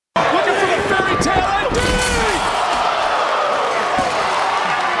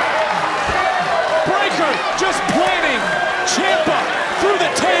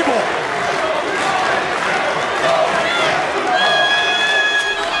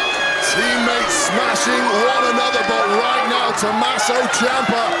teammates smashing one another, but right now Tommaso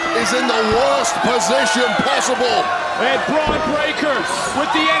Ciampa is in the worst position possible. And Braun Breaker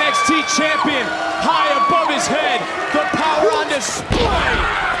with the NXT champion high above his head. The power on display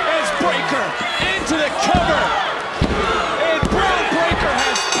as Breaker into the cover. And Braun Breaker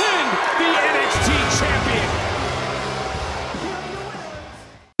has pinned the NXT champion.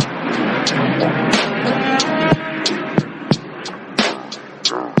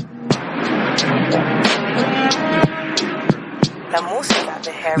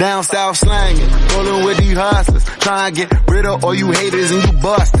 Down south slanging, rolling with these hustlers, trying to get rid of all you haters and you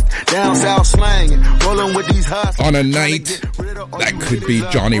busters. Down south slanging, rolling with these hustlers. On a night that could be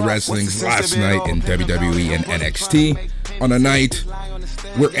Johnny Wrestling's last night in WWE and NXT. On a night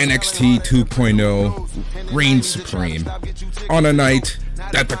where NXT 2.0 reigns supreme. On a night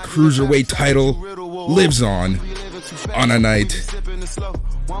that the Cruiserweight title lives on. On a night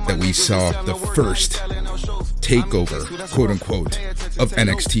that we saw the first takeover, quote unquote, of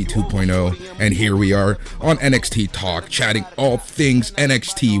NXT 2.0, and here we are on NXT Talk, chatting all things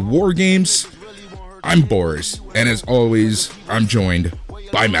NXT War Games. I'm Boris, and as always, I'm joined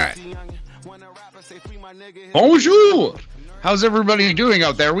by Matt. Bonjour! How's everybody doing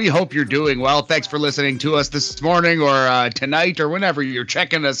out there? We hope you're doing well. Thanks for listening to us this morning or tonight or whenever you're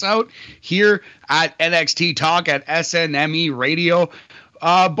checking us out here at NXT Talk at SNME Radio.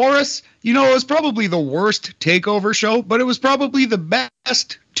 Boris, you know, it was probably the worst takeover show, but it was probably the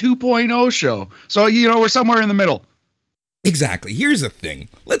best 2.0 show. So, you know, we're somewhere in the middle. Exactly. Here's the thing.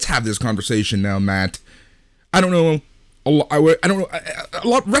 Let's have this conversation now, Matt. I don't know. A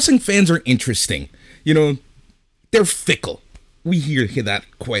lot. Wrestling fans are interesting. You know, they're fickle. We hear that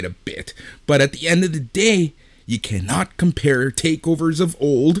quite a bit. But at the end of the day, you cannot compare takeovers of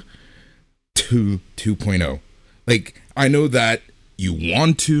old to 2.0. Like, I know that you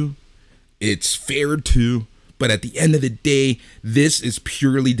want to, it's fair to, but at the end of the day, this is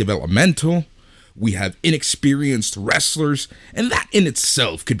purely developmental. We have inexperienced wrestlers, and that in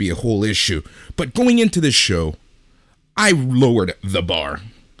itself could be a whole issue. But going into this show, I lowered the bar.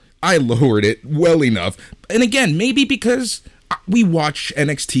 I lowered it well enough. And again, maybe because we watch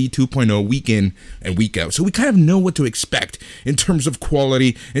NXT 2.0 week in and week out, so we kind of know what to expect in terms of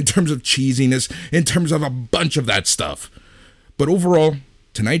quality, in terms of cheesiness, in terms of a bunch of that stuff. But overall,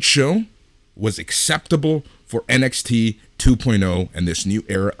 tonight's show was acceptable for NXT 2.0 and this new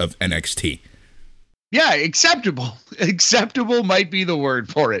era of NXT. Yeah, acceptable. Acceptable might be the word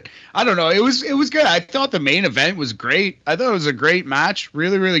for it. I don't know. It was good. I thought the main event was great. I thought it was a great match.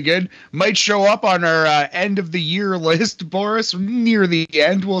 Really, really good. Might show up on our end of the year list, Boris, near the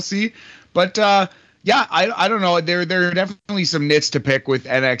end. We'll see. But yeah, I don't know. There are definitely some nits to pick with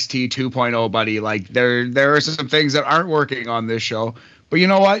NXT 2.0, buddy. Like there are some things that aren't working on this show. But you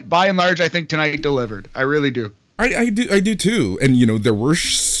know what? By and large, I think tonight delivered. I really do. I do too. And you know, there were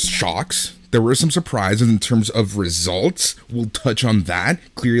shocks. There were some surprises in terms of results. We'll touch on that.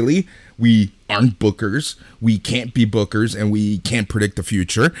 Clearly, we aren't bookers. We can't be bookers, and we can't predict the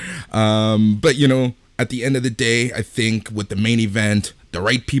future. But, you know, at the end of the day, I think with the main event, the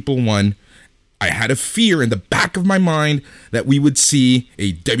right people won. I had a fear in the back of my mind that we would see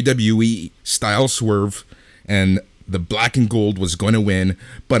a WWE-style swerve, and the black and gold was going to win.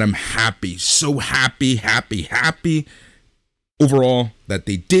 But I'm happy, so happy overall that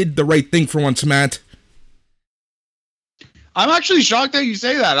they did the right thing for once, Matt. I'm actually shocked that you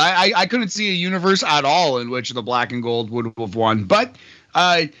say that. I couldn't see a universe at all in which the black and gold would have won. But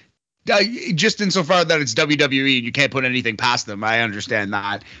just insofar that it's WWE and you can't put anything past them, I understand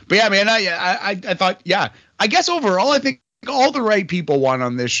that. But yeah, man, I thought, yeah, I guess overall I think all the right people won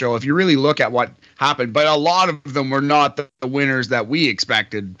on this show if you really look at what happened. But a lot of them were not the winners that we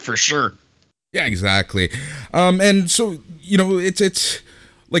expected, for sure. Yeah, exactly. And so, you know, it's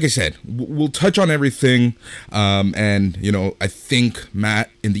like I said, we'll touch on everything. And, you know, I think,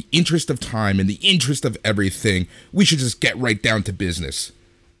 Matt, in the interest of time, in the interest of everything, we should just get right down to business.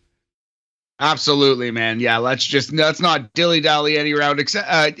 Absolutely, man. Yeah, let's not dilly-dally any round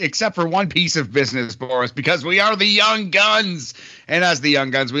except for one piece of business, Boris, because we are the Young Guns. And as the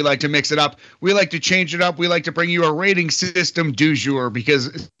Young Guns, we like to mix it up. We like to change it up. We like to bring you a rating system du jour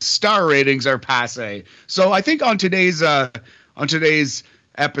because star ratings are passé. So I think on today's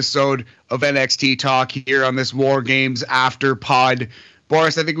episode of NXT Talk here on this War Games After Pod,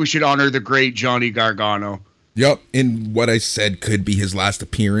 Boris, I think we should honor the great Johnny Gargano. Yep, and what I said could be his last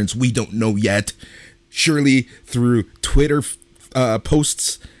appearance. We don't know yet. Surely through Twitter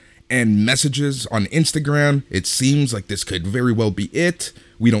posts and messages on Instagram. It seems like this could very well be it.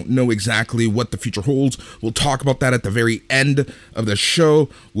 We don't know exactly what the future holds. We'll talk about that at the very end of the show.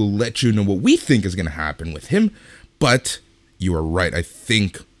 We'll let you know what we think is going to happen with him. But you are right. I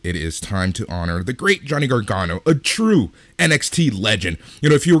think it is time to honor the great Johnny Gargano, a true NXT legend. You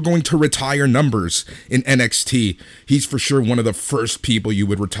know, if you were going to retire numbers in NXT, he's for sure one of the first people you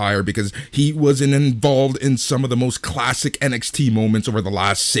would retire because he was involved in some of the most classic NXT moments over the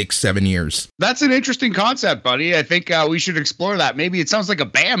last 6-7 years. That's an interesting concept, buddy. I think we should explore that. Maybe it sounds like a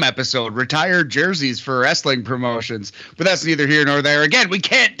BAM episode, retired jerseys for wrestling promotions, but that's neither here nor there. Again, we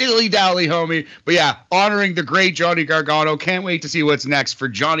can't dilly-dally, homie. But yeah, honoring the great Johnny Gargano. Can't wait to see what's next for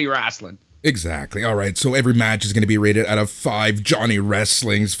Johnny Wrestling. Exactly. All right. So every match is going to be rated out of 5 Johnny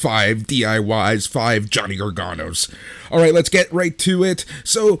Wrestlings, 5 DIYs, 5 Johnny Garganos. All right. Let's get right to it.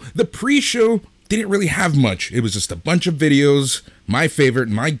 So the pre-show didn't really have much. It was just a bunch of videos. My favorite,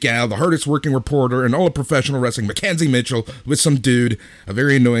 my gal, the hardest working reporter in all of professional wrestling, Mackenzie Mitchell, with some dude, a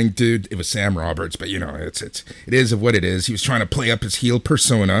very annoying dude. It was Sam Roberts, but you know, it is what it is. He was trying to play up his heel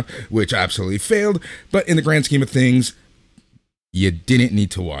persona, which absolutely failed. But in the grand scheme of things, you didn't need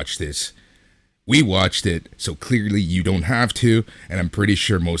to watch this. We watched it, so clearly you don't have to, and I'm pretty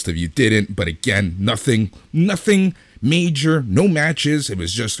sure most of you didn't, but again, nothing major, no matches. It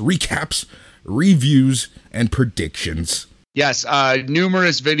was just recaps, reviews, and predictions. Yes,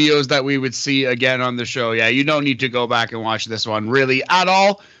 numerous videos that we would see again on the show. Yeah, you don't need to go back and watch this one really at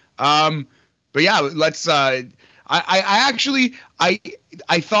all. But yeah, let's. I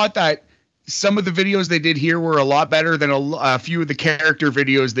thought that some of the videos they did here were a lot better than a few of the character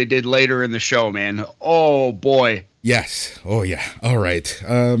videos they did later in the show, man. Oh boy. Yes. Oh yeah. All right.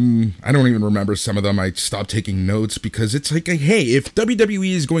 I don't even remember some of them. I stopped taking notes because it's like, hey, if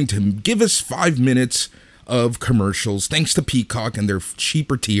WWE is going to give us 5 minutes of commercials, thanks to Peacock and their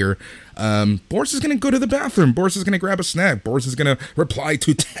cheaper tier, Boris is going to go to the bathroom. Boris is going to grab a snack. Boris is going to reply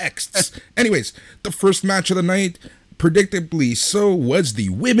to texts. Anyways, the first match of the night, predictably so, was the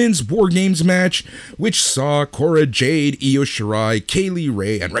Women's War Games match, which saw Cora Jade, Io Shirai, Kaylee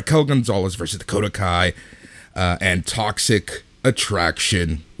Ray, and Raquel Gonzalez versus Dakota Kai, and Toxic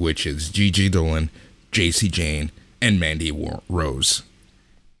Attraction, which is Gigi Dolan, JC Jane, and Mandy Rose.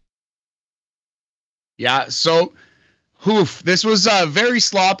 Yeah, so this was very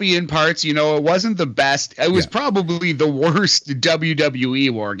sloppy in parts. You know, it wasn't the best. It was probably the worst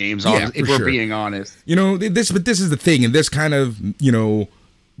WWE War Games, if we're being honest. You know, this is the thing, and this kind of, you know,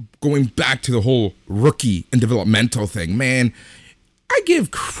 going back to the whole rookie and developmental thing, man, I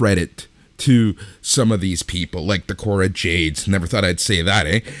give credit to some of these people, like the Cora Jades, never thought I'd say that,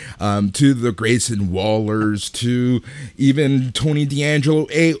 to the Grayson Wallers, to even Tony D'Angelo,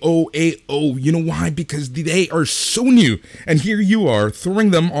 AO. You know why? Because they are so new, and here you are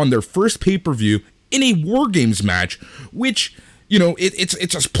throwing them on their first pay-per-view in a War Games match, which, you know, it's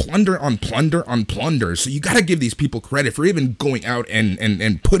just plunder on plunder on plunder. So you got to give these people credit for even going out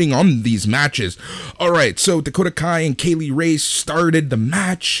and putting on these matches. All right, so Dakota Kai and Kaylee Ray started the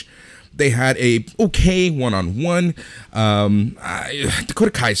match. They had a okay one-on-one.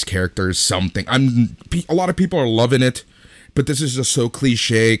 Dakota Kai's character is something. A lot of people are loving it, but this is just so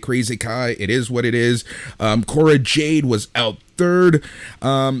cliche. Crazy Kai, it is what it is. Cora Jade was out third.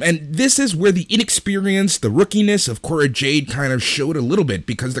 And this is where the inexperience, the rookiness of Cora Jade kind of showed a little bit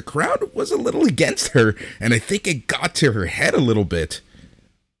because the crowd was a little against her, and I think it got to her head a little bit.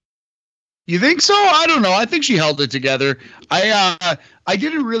 You think so? I don't know. I think she held it together. I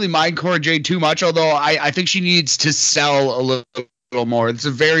didn't really mind Cora Jade too much, although I think she needs to sell a little more. It's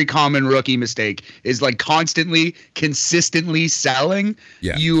a very common rookie mistake, is like consistently selling.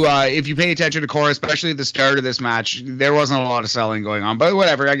 Yeah. You if you pay attention to Cora, especially at the start of this match, there wasn't a lot of selling going on. But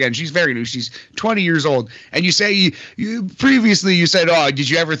whatever. Again, she's very new. She's 20 years old. And you say previously you said, "Oh, did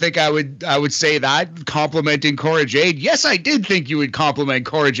you ever think I would say that complimenting Cora Jade?" Yes, I did think you would compliment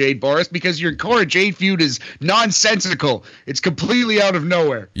Cora Jade, Boris, because your Cora Jade feud is nonsensical. It's completely out of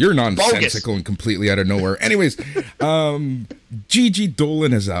nowhere. You're nonsensical and completely out of nowhere. Anyways, Gigi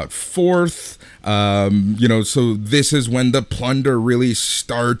Dolan is out fourth. You know, so this is when the plunder really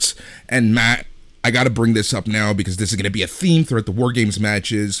starts. And Matt, I got to bring this up now because this is going to be a theme throughout the War Games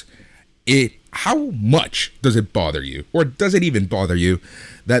matches. How much does it bother you, or does it even bother you,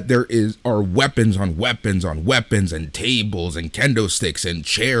 that there are weapons on weapons on weapons and tables and kendo sticks and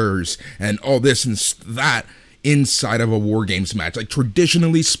chairs and all this and that inside of a War Games match? Like,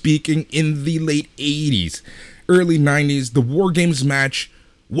 traditionally speaking, in the late 80s, early 90s, the War Games match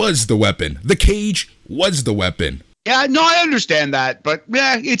was the weapon. The cage was the weapon. Yeah, no, I understand that, but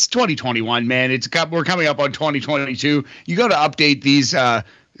yeah, it's 2021, man. We're coming up on 2022. You got to update these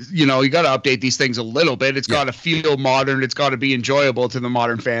you got to update these things a little bit. It's got to feel modern. It's got to be enjoyable to the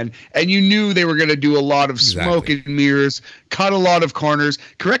modern fan. And you knew they were going to do a lot of smoke and mirrors, cut a lot of corners.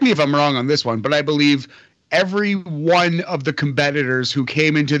 Correct me if I'm wrong on this one, but I believe every one of the competitors who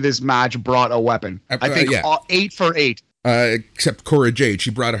came into this match brought a weapon. I think 8 for 8. Except Cora Jade.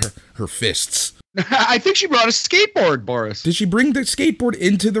 She brought her fists. I think she brought a skateboard, Boris. Did she bring the skateboard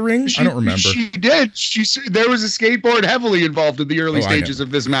into the ring? I don't remember. She did. There was a skateboard heavily involved in the early stages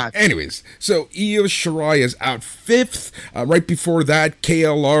of this match. Anyways, so Io Shirai is out 5th. Right before that,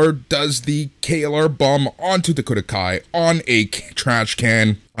 KLR does the KLR bomb onto Dakota Kai on a trash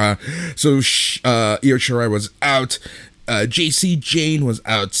can. Io Shirai was out. JC Jane was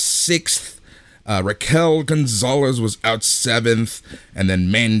out 6th. Raquel Gonzalez was out 7th, and then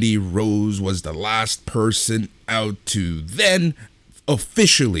Mandy Rose was the last person out to then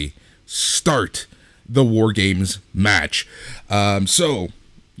officially start the War Games match. So,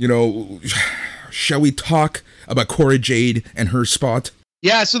 shall we talk about Cora Jade and her spot?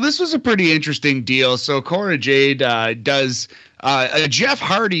 Yeah, so this was a pretty interesting deal. So Cora Jade does a Jeff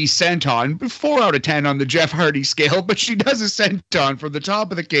Hardy senton, 4 out of 10 on the Jeff Hardy scale, but she does a senton from the top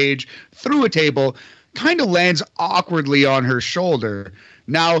of the cage through a table, kind of lands awkwardly on her shoulder.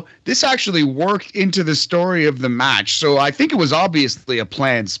 Now, this actually worked into the story of the match, so I think it was obviously a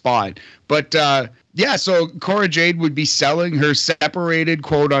planned spot. But so Cora Jade would be selling her separated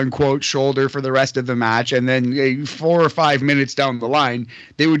quote-unquote shoulder for the rest of the match, and then 4 or 5 minutes down the line,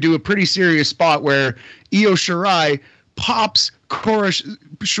 they would do a pretty serious spot where Io Shirai pops Cora's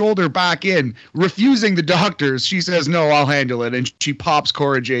shoulder back in, refusing the doctors. She says, no, I'll handle it. And she pops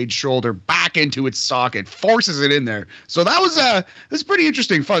Cora Jade's shoulder back into its socket, forces it in there. So that was a pretty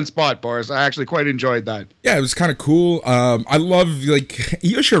interesting, fun spot, Boris. I actually quite enjoyed that. Yeah, it was kind of cool. I love,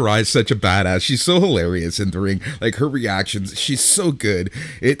 Io Shirai is such a badass. She's so hilarious in the ring. Her reactions, she's so good.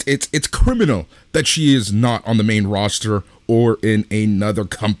 It's criminal that she is not on the main roster or in another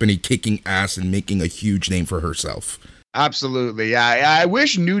company kicking ass and making a huge name for herself. Absolutely. Yeah. I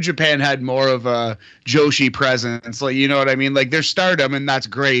wish New Japan had more of a Joshi presence. You know what I mean? There's Stardom, and that's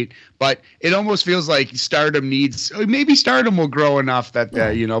great, but it almost feels like Stardom maybe Stardom will grow enough that, but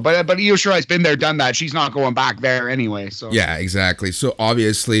Io Shirai's been there, done that. She's not going back there anyway. So yeah, exactly. So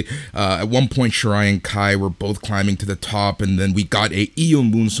obviously, at one point, Shirai and Kai were both climbing to the top, and then we got a Io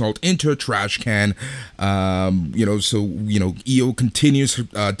moonsault into a trash can. Io continues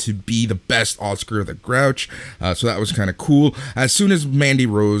to be the best Oscar the Grouch. So that was kind of cool. As soon as Mandy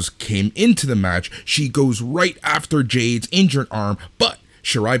Rose came into the match, she goes right after Jade's injured arm, but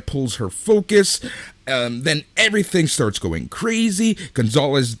Shirai pulls her focus. Then everything starts going crazy.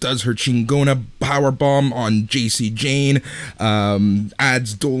 Gonzalez does her Chingona powerbomb on JC Jane,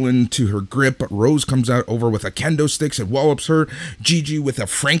 adds Dolan to her grip, but Rose comes out over with a kendo sticks and wallops her. Gigi with a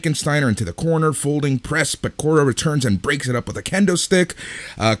Frankensteiner into the corner, folding press, but Cora returns and breaks it up with a kendo stick.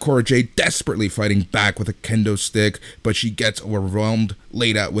 Cora Jade desperately fighting back with a kendo stick, but she gets overwhelmed,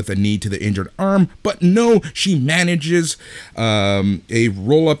 laid out with a knee to the injured arm. But no, she manages a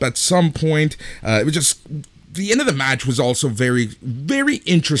roll-up at some point. It was just the end of the match was also very, very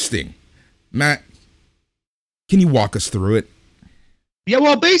interesting. Matt, can you walk us through it? Yeah,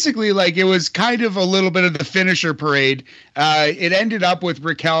 well, basically, it was kind of a little bit of the finisher parade. It ended up with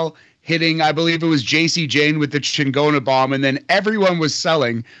Raquel hitting, I believe it was JC Jane with the Chingona bomb, and then everyone was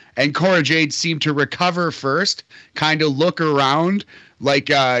selling, and Cora Jade seemed to recover first, kind of look around, like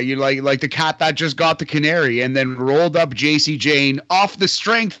the cat that just got the canary, and then rolled up JC Jane off the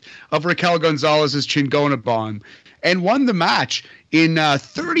strength of Raquel Gonzalez's Chingona bomb, and won the match in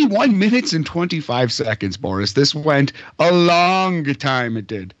 31 minutes and 25 seconds, Boris. This went a long time, it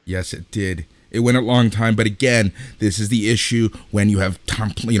did. Yes, it did. It went a long time, but again, this is the issue when you have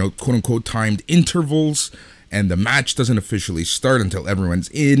quote unquote timed intervals, and the match doesn't officially start until everyone's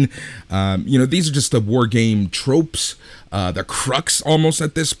in. These are just the War Game tropes, the crux almost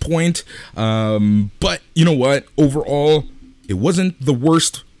at this point. But you know what? Overall, it wasn't the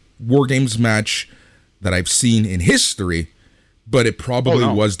worst War Games match that I've seen in history, but it probably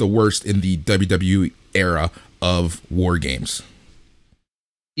was the worst in the WWE era of War Games.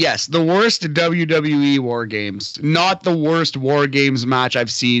 Yes, the worst WWE War Games, not the worst War Games match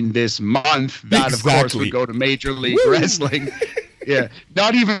I've seen this month. That, of course, would go to Major League Wrestling. Yeah,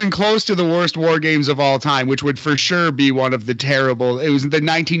 not even close to the worst war games of all time, which would for sure be one of the terrible. It was the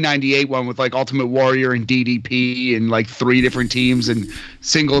 1998 one with like Ultimate Warrior and DDP and like 3 different teams and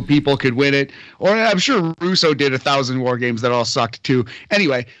single people could win it. Or I'm sure Russo did 1,000 war games that all sucked too.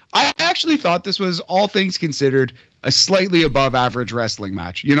 Anyway, I actually thought this was, all things considered, a slightly above average wrestling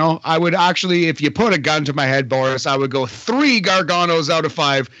match. You know, I would actually, if you put a gun to my head, Boris, I would go 3 Garganos out of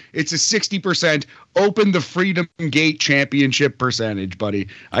 5. It's a 60%. Open the Freedom Gate Championship percentage, buddy.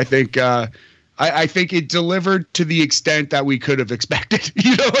 I think I think it delivered to the extent that we could have expected.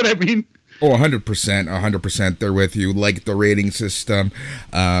 You know what I mean? Oh, 100%, they're with you, like the rating system.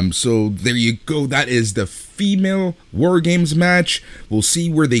 So there you go. That is the female War Games match. We'll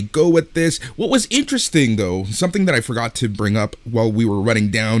see where they go with this. What was interesting, though, something that I forgot to bring up while we were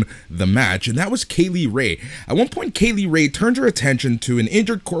running down the match, and that was Kay Lee Ray. At one point, Kay Lee Ray turned her attention to an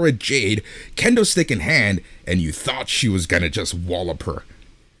injured Cora Jade, kendo stick in hand, and you thought she was going to just wallop her.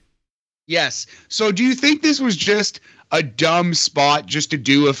 Yes. So do you think this was just a dumb spot just to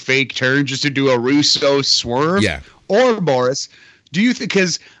do a fake turn, just to do a Russo swerve? Yeah. Or, Boris, do you think,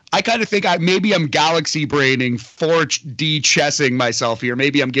 because I kind of think maybe I'm galaxy braining 4D chessing myself here.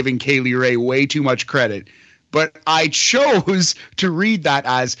 Maybe I'm giving Kay Lee Ray way too much credit. But I chose to read that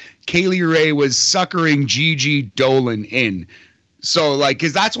as Kay Lee Ray was suckering Gigi Dolan in. So, like,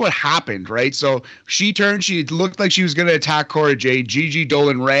 because that's what happened, right? So she turned, she looked like she was going to attack Cora Jade. Gigi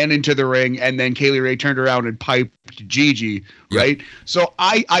Dolan ran into the ring, and then Kay Lee Ray turned around and piped Gigi, right? Yep. So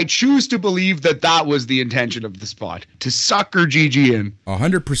I choose to believe that was the intention of the spot, to sucker Gigi in.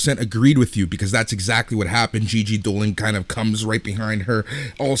 100% agreed with you, because that's exactly what happened. Gigi Dolan kind of comes right behind her,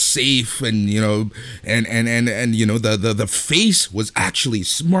 all safe, and, you know, and you know, the face was actually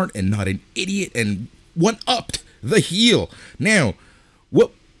smart and not an idiot, and one-upped the heel. Now, what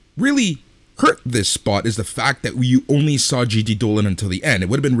really hurt this spot is the fact that you only saw Gigi Dolan until the end. It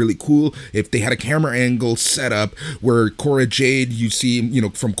would have been really cool if they had a camera angle set up where Cora Jade, you see, you know,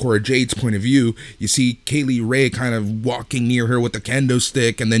 from Cora Jade's point of view, you see Kay Lee Ray kind of walking near her with the kendo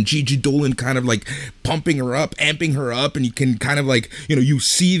stick, and then Gigi Dolan kind of like pumping her up, amping her up, and you can kind of like, you know, you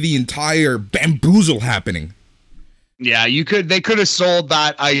see the entire bamboozle happening. Yeah, they could have sold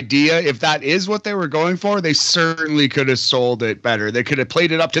that idea. If that is what they were going for, they certainly could have sold it better. They could have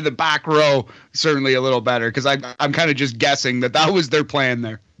played it up to the back row certainly a little better, because I'm kind of just guessing that was their plan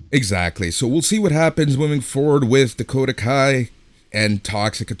there. Exactly. So we'll see what happens moving forward with Dakota Kai and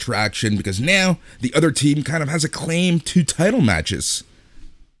Toxic Attraction, because now the other team kind of has a claim to title matches.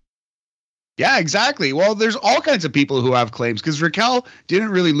 Yeah, exactly. Well, there's all kinds of people who have claims, because Raquel didn't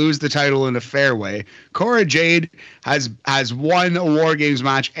really lose the title in a fair way. Cora Jade has won a War Games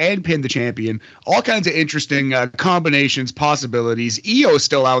match and pinned the champion. All kinds of interesting combinations, possibilities. Io's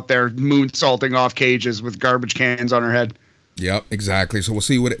still out there moonsaulting off cages with garbage cans on her head. Yep, exactly. So we'll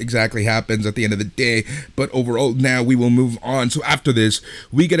see what exactly happens at the end of the day. But overall, now we will move on. So after this,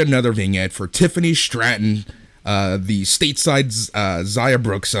 we get another vignette for Tiffany Stratton, the stateside Zaya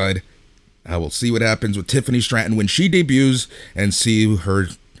Brookside. We'll see what happens with Tiffany Stratton when she debuts, and see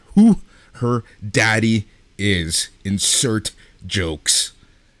who her daddy is. Insert jokes.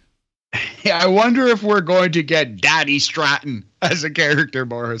 Yeah, I wonder if we're going to get Daddy Stratton as a character,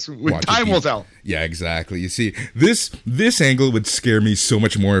 Boris. Time will tell. Yeah, exactly. You see, this angle would scare me so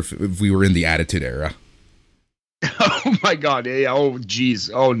much more if we were in the Attitude Era. Oh my God! Yeah. Oh geez.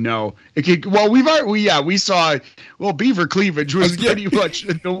 Oh no. We saw. Well, Beaver Cleavage was pretty much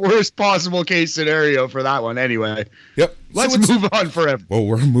the worst possible case scenario for that one. Anyway. Yep. Let's move on forever. Well,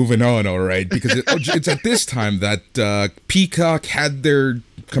 we're moving on, all right, because it's at this time that Peacock had their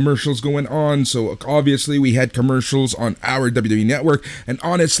commercials going on. So obviously we had commercials on our WWE network, and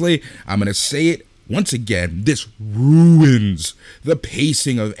honestly, I'm gonna say it once again, this ruins the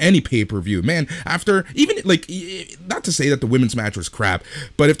pacing of any pay-per-view. Man, after, even, like, not to say that the women's match was crap,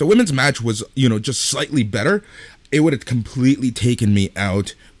 but if the women's match was, you know, just slightly better, it would have completely taken me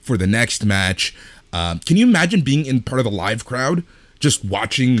out for the next match. Can you imagine being in part of the live crowd, just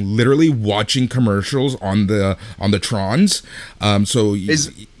literally watching commercials on the Trons?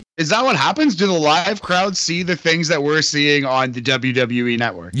 Is that what happens? Do the live crowd see the things that we're seeing on the WWE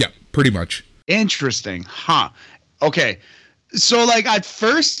network? Yeah, pretty much. Interesting. Huh. Okay. So, like, at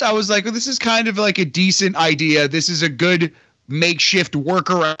first I was like, well, this is kind of like a decent idea. This is a good makeshift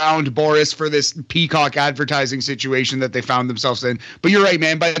workaround, Boris, for this Peacock advertising situation that they found themselves in. But you're right,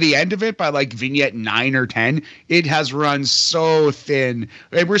 man. By the end of it, by like vignette 9 or 10, it has run so thin.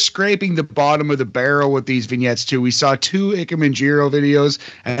 And we're scraping the bottom of the barrel with these vignettes too. We saw 2 Ike Manjiro videos,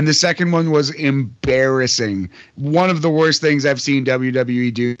 and the second one was embarrassing. One of the worst things I've seen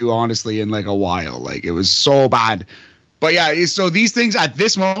WWE do, honestly, in like a while. Like, it was so bad. But yeah, so these things at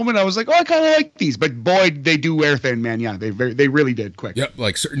this moment, I was like, oh, I kind of like these. But boy, they do wear thin, man. Yeah, they really did quick. Yep,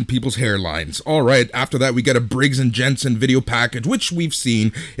 like certain people's hairlines. All right, after that, we get a Briggs and Jensen video package, which we've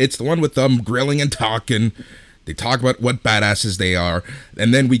seen. It's the one with them grilling and talking. They talk about what badasses they are.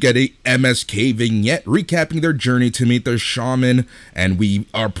 And then we get a MSK vignette recapping their journey to meet their shaman. And we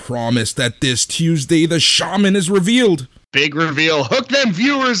are promised that this Tuesday, the shaman is revealed. Big reveal. Hook them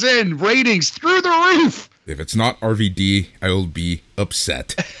viewers in. Ratings through the roof. If it's not RVD, I will be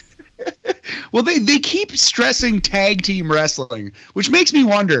upset. Well, they keep stressing tag team wrestling, which makes me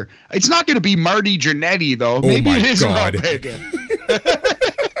wonder. It's not going to be Marty Jannetty, though. Maybe it is Rob Hogan.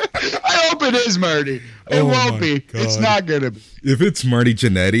 I hope it is Marty. It won't be. God. It's not going to be. If it's Marty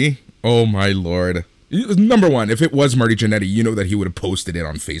Jannetty, oh my lord. Number one, if it was Marty Jannetty, you know that he would have posted it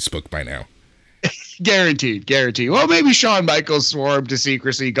on Facebook by now. Guaranteed. Well, maybe Shawn Michaels swore him to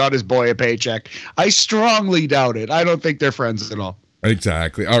secrecy, got his boy a paycheck. I strongly doubt it. I don't think they're friends at all.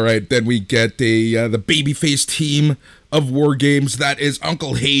 Exactly. All right, then we get the babyface team of War Games. That is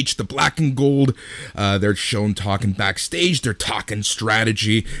Uncle H, the Black and Gold. They're shown talking backstage. They're talking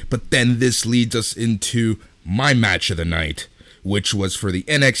strategy. But then this leads us into my match of the night, which was for the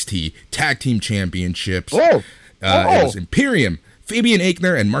NXT Tag Team Championships. It was Imperium, Fabian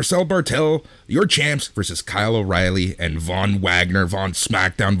Aichner, and Marcel Bartel, your champs, versus Kyle O'Reilly and Von Wagner, Von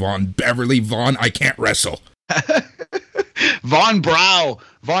SmackDown, Von Beverly, Von I Can't Wrestle. Von Brau,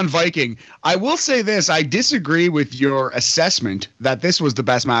 Von Viking. I will say this. I disagree with your assessment that this was the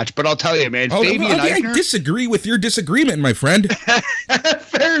best match, but I'll tell you, man, Fabian Aichner... I disagree with your disagreement, my friend.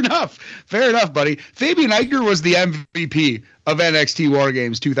 Fair enough, buddy. Fabian Aichner was the MVP of NXT War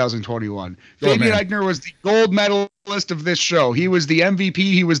Games 2021. Fabian Aichner was the gold medalist of this show. He was the MVP.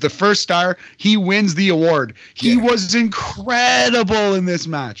 He was the first star. He wins the award. He was incredible in this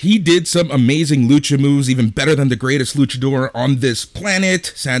match. He did some amazing lucha moves, even better than the greatest luchador on this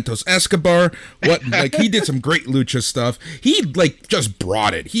planet, Santos Escobar. He did some great lucha stuff. He just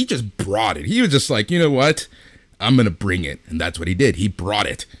brought it. He was just like, you know what? I'm going to bring it. And that's what he did. He brought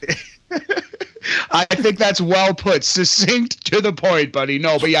it. I think that's well put. Succinct to the point, buddy.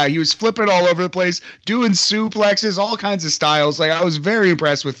 No, but yeah, he was flipping all over the place, doing suplexes, all kinds of styles. Like, I was very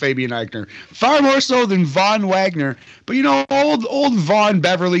impressed with Fabian Aichner. Far more so than Von Wagner. But, you know, old Von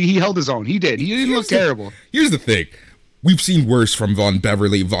Beverly, he held his own. He did. He didn't look terrible. Here's the thing. We've seen worse from Von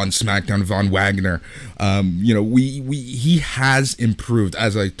Beverly, Von SmackDown, Von Wagner. He has improved.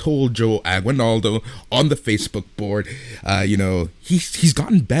 As I told Joe Aguinaldo on the Facebook board, he's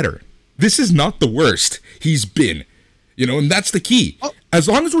gotten better. This is not the worst he's been, and that's the key. As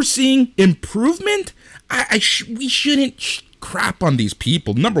long as we're seeing improvement, we shouldn't crap on these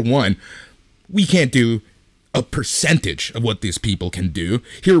people. Number one, we can't do a percentage of what these people can do.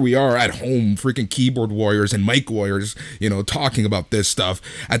 Here we are at home, freaking keyboard warriors and mic warriors, talking about this stuff.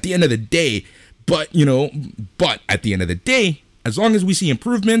 At the end of the day, but at the end of the day, as long as we see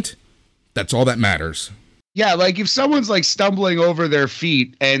improvement, that's all that matters. Yeah, like if someone's like stumbling over their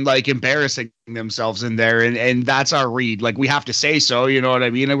feet and like embarrassing themselves in there and that's our read, like we have to say so, you know what I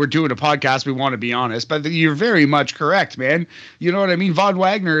mean? And we're doing a podcast, we want to be honest, but you're very much correct, man. You know what I mean? Von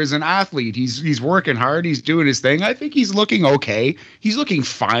Wagner is an athlete. He's working hard. He's doing his thing. I think he's looking okay. He's looking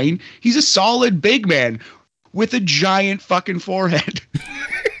fine. He's a solid big man with a giant fucking forehead.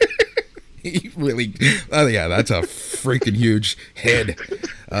 He really, that's a freaking huge head.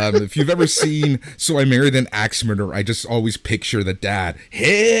 If you've ever seen So I Married an Axe Murderer, I just always picture the dad.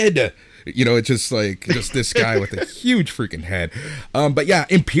 Head! It's just like, this guy with a huge freaking head. But yeah,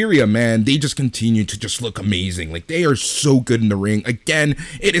 Imperium, man, they just continue to just look amazing. Like, they are so good in the ring. Again,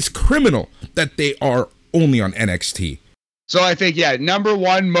 it is criminal that they are only on NXT. So I think, number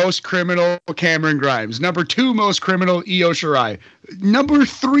one most criminal, Cameron Grimes. Number two most criminal, Io Shirai. Number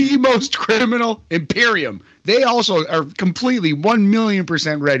three most criminal, Imperium. They also are completely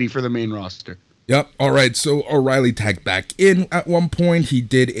 1,000,000% ready for the main roster. Yep. All right. So O'Reilly tagged back in at one point. He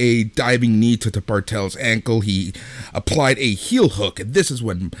did a diving knee to Bartel's ankle. He applied a heel hook. And this is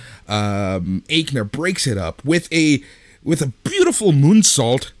when Aichner breaks it up with a beautiful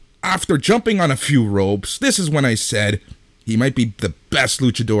moonsault after jumping on a few ropes. This is when I said he might be the best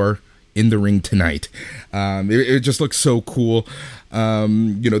luchador in the ring tonight. It just looks so cool.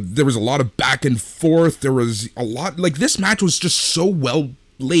 There was a lot of back and forth. There was a lot, like, this match was just so well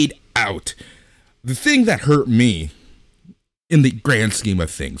laid out. The thing that hurt me in the grand scheme of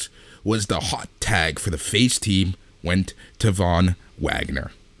things was the hot tag for the face team went to Von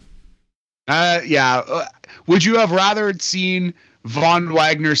Wagner. Would you have rather seen Von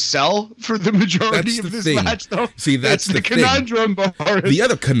Wagner sell for the majority That's of the this thing. match, though? See, that's the conundrum. Boris. The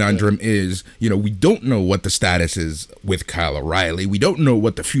other conundrum is, we don't know what the status is with Kyle O'Reilly. We don't know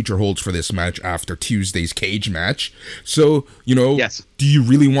what the future holds for this match after Tuesday's cage match. So, Yes. do you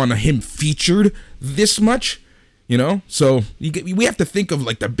really want him featured this much? So we have to think of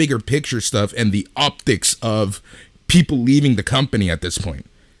like the bigger picture stuff and the optics of people leaving the company at this point.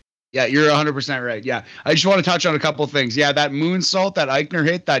 Yeah, you're 100% right. Yeah, I just want to touch on a couple of things. Yeah, that moonsault that Eichner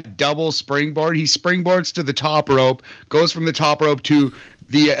hit, that double springboard, he springboards to the top rope, goes from the top rope to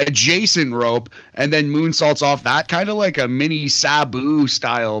the adjacent rope, and then moonsaults off that, kind of like a mini Sabu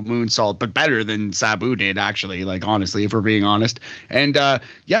style moonsault, but better than Sabu did, actually, like, honestly, if we're being honest. And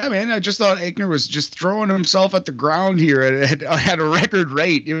yeah, man, I just thought Eichner was just throwing himself at the ground here at a record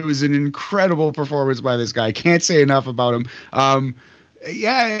rate. It was an incredible performance by this guy. Can't say enough about him.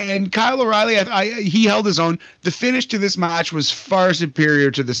 Yeah, and Kyle O'Reilly, he held his own. The finish to this match was far superior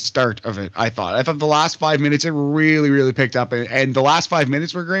to the start of it, I thought. The last 5 minutes, it really, really picked up. And the last 5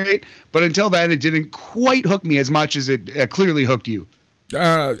 minutes were great. But until then, it didn't quite hook me as much as it clearly hooked you.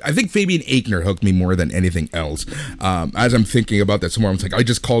 I think Fabian Aichner hooked me more than anything else. As I'm thinking about this more, I'm like, I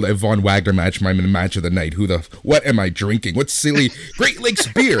just called a Von Wagner match my match of the night. What am I drinking? What silly Great Lakes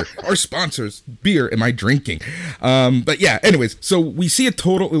beer, our sponsors, beer am I drinking? But yeah, anyways, so we see a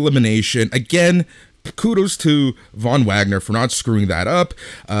total elimination. Again, kudos to Von Wagner for not screwing that up.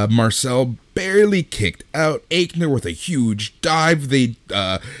 Marcel barely kicked out. Aichner with a huge dive.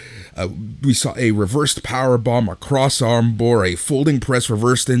 We saw a reversed power bomb, a cross arm bar, a folding press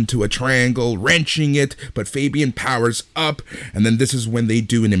reversed into a triangle, wrenching it, but Fabian powers up, and then this is when they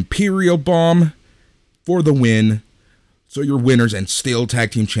do an Imperial bomb for the win. So your winners and still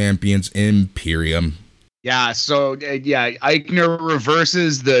tag team champions, Imperium. Yeah, so Eichner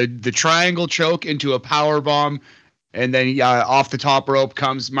reverses the triangle choke into a power bomb. And then off the top rope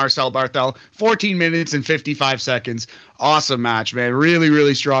comes Marcel Barthel. 14 minutes and 55 seconds. Awesome match, man. Really,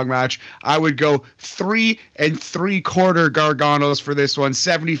 really strong match. I would go 3 3/4 Garganos for this one.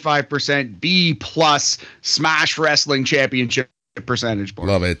 75% B+ Smash Wrestling Championship percentage.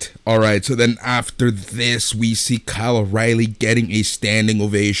 Love it. All right, so then after this, we see Kyle O'Reilly getting a standing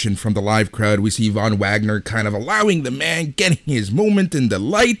ovation from the live crowd. We see Von Wagner kind of allowing the man getting his moment in the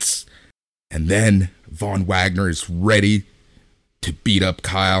lights. And then Von Wagner is ready to beat up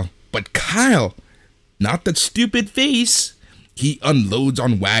Kyle. But Kyle, not that stupid face, he unloads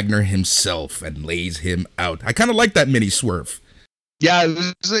on Wagner himself and lays him out. I kind of like that mini swerve. Yeah,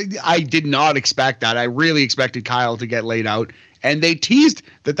 I did not expect that. I really expected Kyle to get laid out. And they teased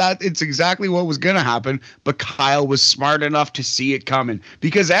that it's exactly what was going to happen. But Kyle was smart enough to see it coming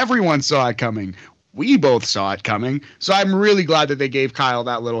because everyone saw it coming. We both saw it coming. So I'm really glad that they gave Kyle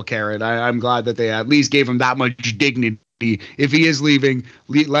that little carrot. I'm glad that they at least gave him that much dignity. If he is leaving,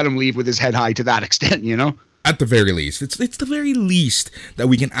 let him leave with his head high to that extent, At the very least. It's the very least that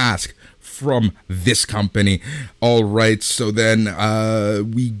we can ask from this company. All right, so then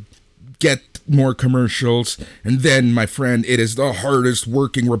we get more commercials, and then, my friend, it is the hardest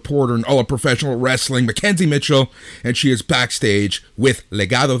working reporter in all of professional wrestling, Mackenzie Mitchell, and she is backstage with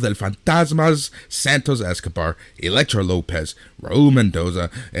Legado del Fantasmas, Santos Escobar, Elektra Lopez, Raul Mendoza,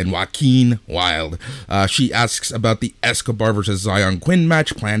 and Joaquin Wilde. She asks about the Escobar versus Zion Quinn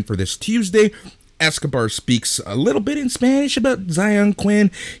match planned for this Tuesday. Escobar speaks a little bit in Spanish about Zion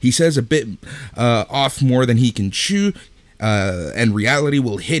Quinn. He says a bit off more than he can chew. And reality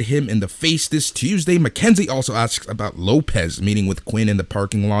will hit him in the face this Tuesday. Mackenzie also asks about Lopez meeting with Quinn in the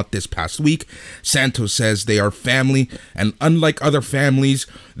parking lot this past week. Santos says they are family, and unlike other families,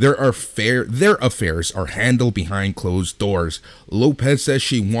 their affairs are handled behind closed doors. Lopez says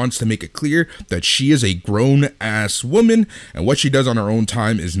she wants to make it clear that she is a grown-ass woman, and what she does on her own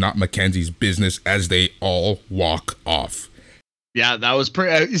time is not Mackenzie's business, as they all walk off. Yeah, that was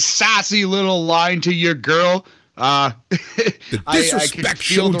pretty sassy little line to your girl. The disrespect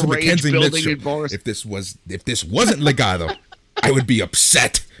shown to Mackenzie Mitchell. If this wasn't Legado, I would be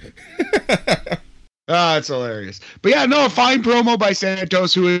upset. It's hilarious. But yeah, no, fine promo by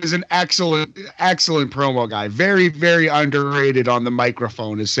Santos, who is an excellent promo guy. Very, very underrated on the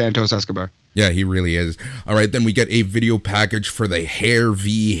microphone is Santos Escobar. Yeah, he really is. All right, then we get a video package for the Hair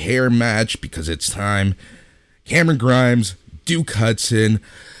v. Hair match because it's time. Cameron Grimes, Duke Hudson,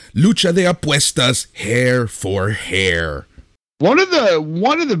 Lucha de Apuestas, hair for hair. One of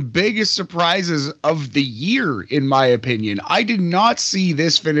the biggest surprises of the year, in my opinion. I did not see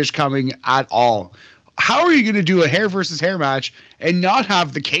this finish coming at all. how are you going to do a hair versus hair match and not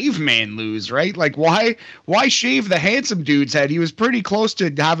have the caveman lose, right? Like, why shave the handsome dude's head? He was pretty close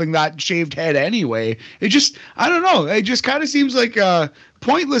to having that shaved head anyway. It just, I don't know. It just kind of seems like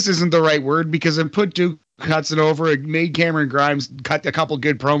pointless isn't the right word, because it put Duke Hudson over. It made Cameron Grimes cut a couple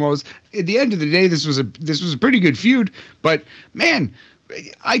good promos. At the end of the day, this was a pretty good feud. But man,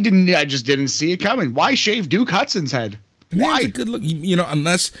 I just didn't see it coming. Why shave Duke Hudson's head? Why? It's a good look,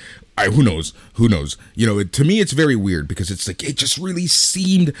 unless. Who knows? To me, it's very weird, because it's like, it just really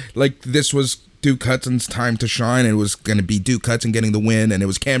seemed like this was Duke Hudson's time to shine, and it was going to be Duke Hudson getting the win, and it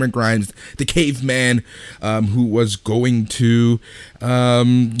was Cameron Grimes, the caveman, who was going to,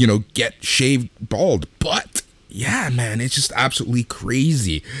 get shaved bald. But yeah, man, it's just absolutely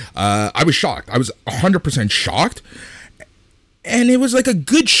crazy. I was shocked. I was 100% shocked. And it was like a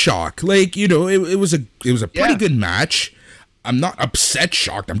good shock. Like, it was a pretty good match. I'm not upset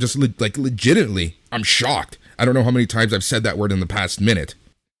shocked. I'm just legitimately, I'm shocked. I don't know how many times I've said that word in the past minute.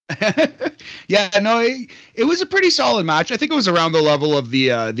 Yeah, no, it was a pretty solid match. I think it was around the level of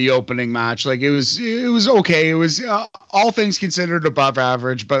the opening match. Like, it was okay. It was all things considered above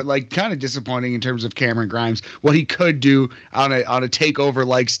average, but like kind of disappointing in terms of Cameron Grimes, what he could do on a takeover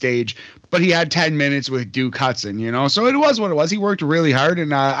like stage. But he had 10 minutes with Duke Hudson, so it was what it was. He worked really hard,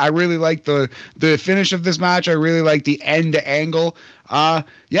 and I really liked the finish of this match. I really liked the end angle. Yeah,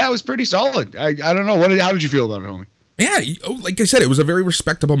 it was pretty solid. I don't know. How did you feel about it, homie? Yeah, like I said, it was a very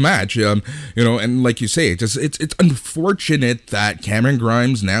respectable match. And like you say, it's unfortunate that Cameron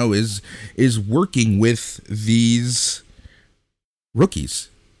Grimes now is working with these rookies.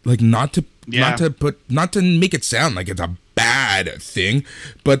 Like, not to make it sound like it's a bad thing,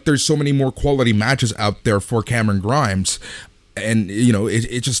 but there's so many more quality matches out there for Cameron Grimes, and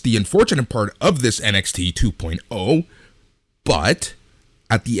it's just the unfortunate part of this NXT 2.0. But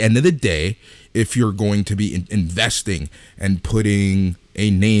at the end of the day, if you're going to be investing and putting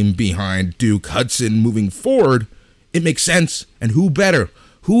a name behind Duke Hudson moving forward, it makes sense. And who better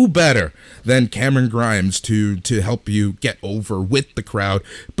than Cameron Grimes to help you get over with the crowd?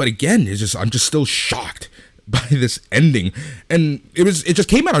 But again, I'm just still shocked by this ending. And it just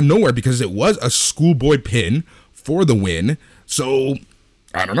came out of nowhere, because it was a schoolboy pin for the win. So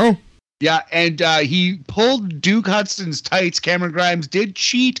I don't know. Yeah, and he pulled Duke Hudson's tights. Cameron Grimes did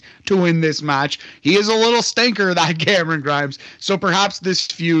cheat to win this match. He is a little stinker, that Cameron Grimes. So perhaps this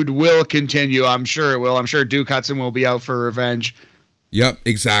feud will continue. I'm sure it will. I'm sure Duke Hudson will be out for revenge. Yep,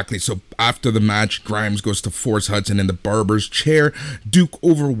 exactly. So after the match, Grimes goes to force Hudson in the barber's chair. Duke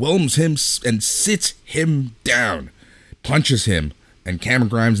overwhelms him and sits him down, punches him. And Cameron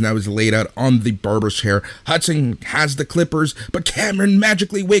Grimes now is laid out on the barber's chair. Hudson has the clippers, but Cameron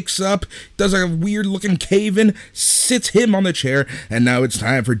magically wakes up, does a weird-looking cave-in, sits him on the chair, and now it's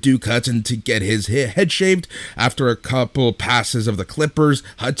time for Duke Hudson to get his head shaved. After a couple passes of the clippers,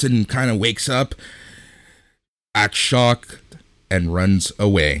 Hudson kind of wakes up, acts shocked, and runs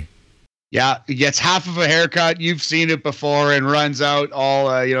away. Yeah, he gets half of a haircut. You've seen it before, and runs out all,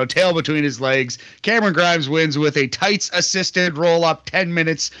 tail between his legs. Cameron Grimes wins with a tights-assisted roll-up, 10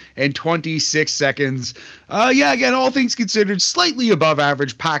 minutes and 26 seconds. Again, all things considered, slightly above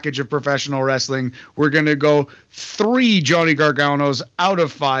average package of professional wrestling. We're going to go 3 Johnny Garganos out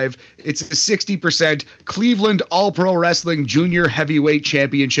of 5. It's a 60% Cleveland All-Pro Wrestling Junior Heavyweight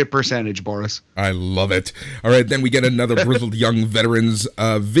Championship percentage, Boris. I love it. All right, then we get another Grizzled Young Veterans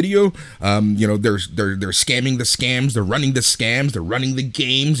video. They're scamming the scams, they're running the scams, they're running the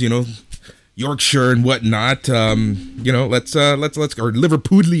games, Yorkshire and whatnot. Let's or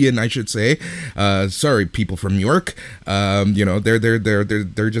Liverpudlian, I should say. Sorry, people from York.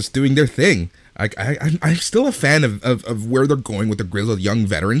 They're just doing their thing. I'm still a fan of where they're going with the Grizzled Young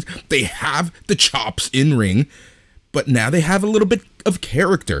Veterans. They have the chops in ring, but now they have a little bit of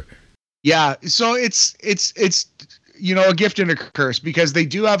character. Yeah, so it's a gift and a curse, because they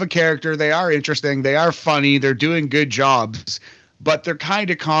do have a character. They are interesting. They are funny. They're doing good jobs, but they're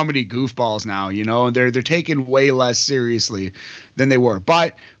kind of comedy goofballs now. They're taken way less seriously than they were.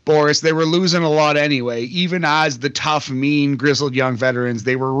 But Boris, they were losing a lot anyway. Even as the tough, mean, grizzled young veterans,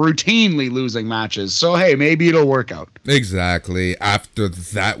 they were routinely losing matches. So hey, maybe it'll work out. Exactly. After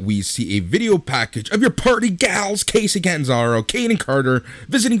that, we see a video package of your party gals, Casey Catanzaro, Kayden Carter,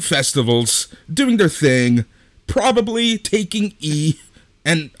 visiting festivals, doing their thing, probably taking E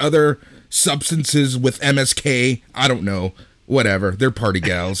and other substances with MSK. I don't know. Whatever. They're party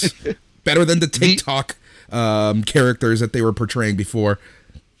gals. Better than the TikTok characters that they were portraying before.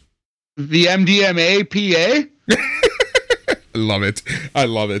 The MDMA PA? I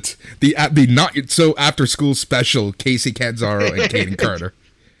love it. The not so after school special, Casey Catanzaro and Kayden Carter.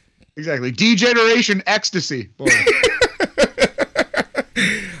 Exactly. Degeneration ecstasy.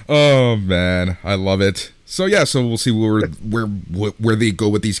 Oh man, I love it. So yeah, so we'll see where they go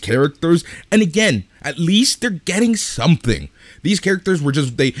with these characters. And again, at least they're getting something. These characters were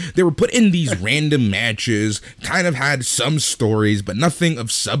just they were put in these random matches, kind of had some stories, but nothing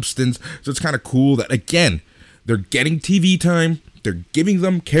of substance. So it's kind of cool that again, they're getting TV time, they're giving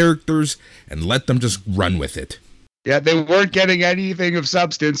them characters, and let them just run with it. Yeah, they weren't getting anything of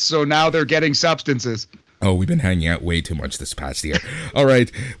substance, so now they're getting substances. Oh, we've been hanging out way too much this past year. All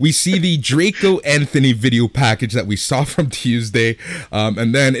right, we see the Draco Anthony video package that we saw from Tuesday,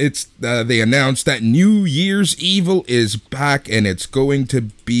 and then it's they announced that New Year's Evil is back, and it's going to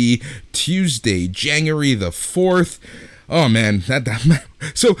be Tuesday, January the 4th. Oh man,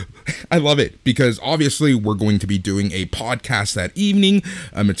 so I love it because obviously we're going to be doing a podcast that evening.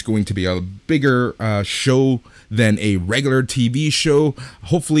 It's going to be a bigger show than a regular TV show,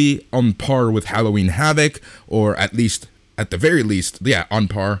 hopefully on par with Halloween Havoc, or at the very least, yeah, on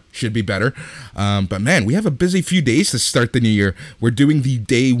par, should be better. But man, we have a busy few days to start the new year. We're doing the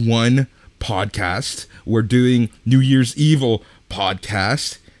Day 1 podcast. We're doing New Year's Evil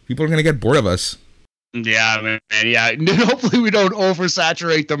podcast. People are going to get bored of us. Yeah, man. Yeah. Hopefully we don't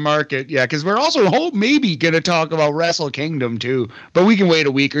oversaturate the market. Yeah, because we're also maybe going to talk about Wrestle Kingdom too. But we can wait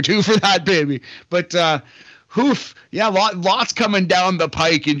a week or two for that, baby. But, yeah, lots coming down the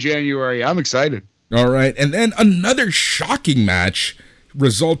pike in January. I'm excited. All right. And then another shocking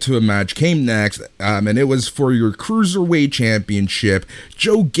result to a match came next. And it was for your Cruiserweight Championship.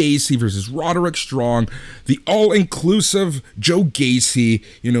 Joe Gacy versus Roderick Strong. The all-inclusive Joe Gacy.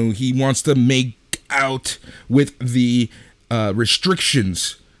 You know, he wants to make out with the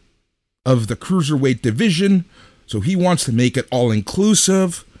restrictions of the Cruiserweight division. So he wants to make it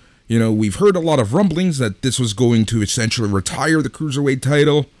all-inclusive. You know, we've heard a lot of rumblings that this was going to essentially retire the Cruiserweight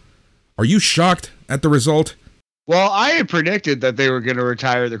title. Are you shocked at the result? Well, I had predicted that they were going to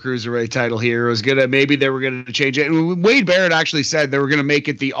retire the Cruiserweight title here. It was maybe they were going to change it. And Wade Barrett actually said they were going to make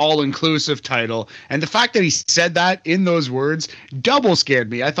it the all-inclusive title. And the fact that he said that in those words double scared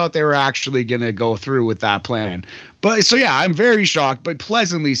me. I thought they were actually going to go through with that plan. But so, yeah, I'm very shocked, but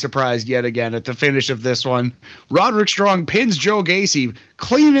pleasantly surprised yet again at the finish of this one. Roderick Strong pins Joe Gacy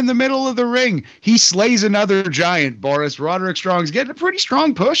clean in the middle of the ring. He slays another giant, Boris. Roderick Strong's getting a pretty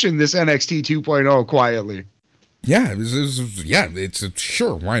strong push in this NXT 2.0 quietly. Yeah,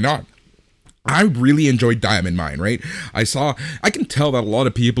 sure, why not? I really enjoyed Diamond Mine, right? I can tell that a lot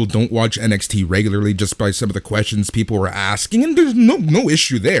of people don't watch NXT regularly just by some of the questions people were asking, and there's no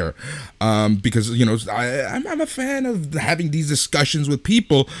issue there, because, you know, I'm a fan of having these discussions with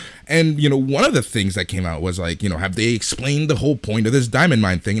people, and, you know, one of the things that came out was like, you know, have they explained the whole point of this Diamond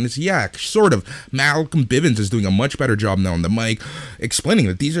Mine thing? And it's, yeah, sort of. Malcolm Bivens is doing a much better job now on the mic, explaining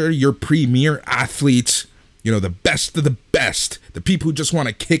that these are your premier athletes, you know, the best of the best, the people who just want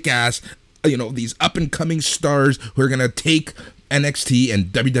to kick ass, you know, these up-and-coming stars who are going to take NXT and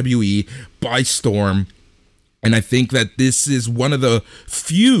WWE by storm. And I think that this is one of the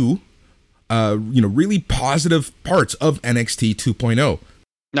few, really positive parts of NXT 2.0.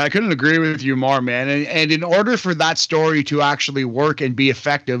 I couldn't agree with you more, man. And in order for that story to actually work and be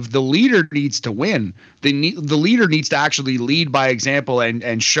effective, the leader needs to win. The leader needs to actually lead by example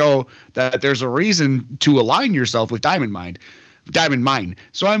and show that there's a reason to align yourself with Diamond Mine.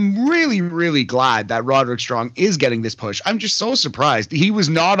 So I'm really, really glad that Roderick Strong is getting this push. I'm just so surprised. He was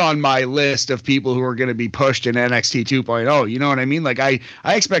not on my list of people who are going to be pushed in NXT 2.0. You know what I mean? Like I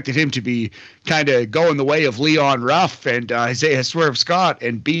expected him to be kind of going the way of Leon Ruff and Isaiah Swerve Scott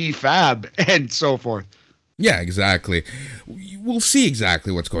and B-Fab and so forth. Yeah, exactly. We'll see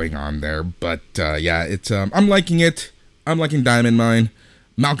exactly what's going on there. But yeah, it's I'm liking it. I'm liking Diamond Mine.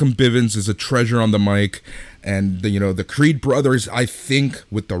 Malcolm Bivens is a treasure on the mic. And, the Creed brothers, I think,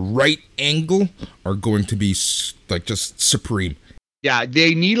 with the right angle, are going to be, just supreme. Yeah,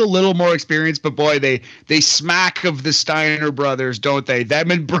 they need a little more experience, but boy, they smack of the Steiner brothers, don't they? Them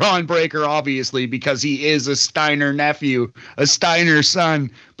and Braun Breaker, obviously, because he is a Steiner nephew, a Steiner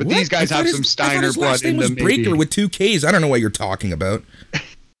son. But what? These guys have some Steiner blood in them. His last name was Breaker with 2 Ks. I don't know what you're talking about.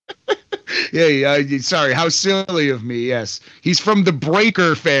 Yeah, sorry, how silly of me, yes. He's from the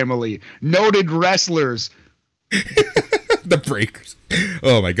Breaker family, noted wrestlers. The Breakers.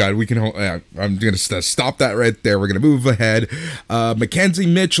 Oh my God, I'm gonna stop that right there. We're gonna move ahead. Mackenzie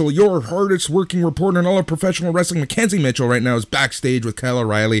Mitchell, your hardest working reporter in all of professional wrestling. Mackenzie Mitchell right now is backstage with Kyle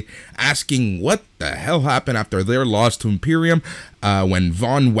O'Reilly, asking what the hell happened after their loss to Imperium. when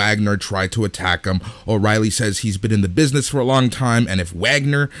Von Wagner tried to attack him. O'Reilly says he's been in the business for a long time, and if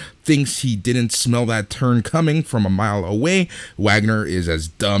Wagner thinks he didn't smell that turn coming from a mile away, Wagner is as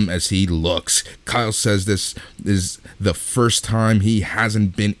dumb as he looks. Kyle says this is the first time he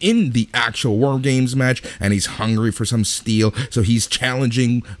hasn't been in the actual War Games match, and he's hungry for some steel, so he's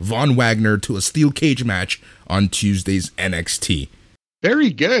challenging Von Wagner to a steel cage match on Tuesday's NXT.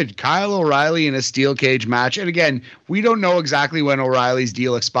 Very good. Kyle O'Reilly in a steel cage match. And again, we don't know exactly when O'Reilly's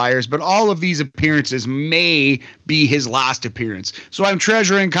deal expires, but all of these appearances may be his last appearance. So I'm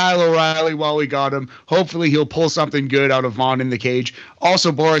treasuring Kyle O'Reilly while we got him. Hopefully he'll pull something good out of Vaughn in the cage.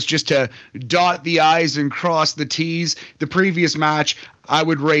 Also, Boris, just to dot the I's and cross the T's, the previous match, I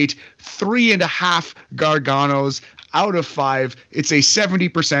would rate 3.5 Garganos out of 5. It's a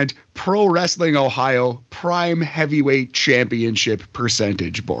 70% Pro Wrestling Ohio Prime Heavyweight Championship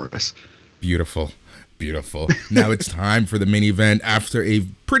percentage, Boris. Beautiful. Now it's time for the main event. After a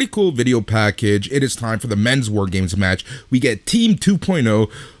pretty cool video package, it is time for the men's War Games match. We get Team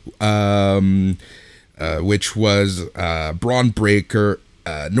 2.0, which was Braun Breaker,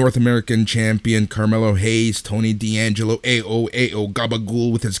 North American champion Carmelo Hayes, Tony D'Angelo, AO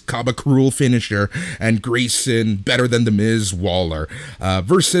Gabagool with his Kabakrul finisher, and Grayson, better than the Miz Waller,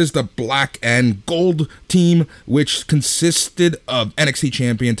 versus the black and gold team, which consisted of NXT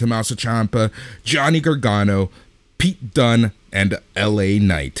champion Tommaso Ciampa, Johnny Gargano, Pete Dunne, and LA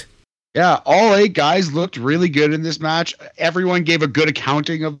Knight. Yeah, all 8 guys looked really good in this match. Everyone gave a good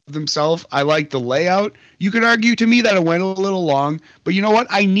accounting of themselves. I liked the layout. You could argue to me that it went a little long, but you know what?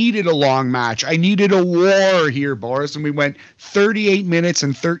 I needed a long match. I needed a war here, Boris, and we went 38 minutes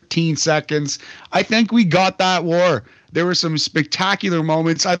and 13 seconds. I think we got that war. There were some spectacular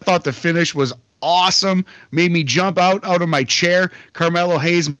moments. I thought the finish was awesome. Made me jump out of my chair. Carmelo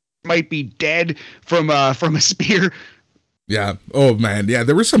Hayes might be dead from a spear. Yeah. Oh man. Yeah.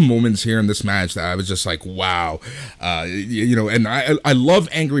 There were some moments here in this match that I was just like, wow. And I love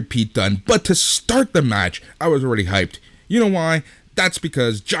Angry Pete Dunne, but to start the match, I was already hyped. You know why? That's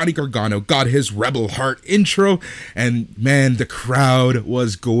because Johnny Gargano got his Rebel Heart intro, and man, the crowd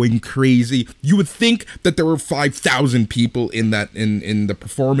was going crazy. You would think that there were 5,000 people in the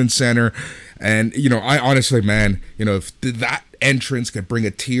performance center, and I honestly, man, if that entrance could bring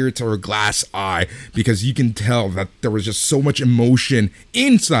a tear to a glass eye, because you can tell that there was just so much emotion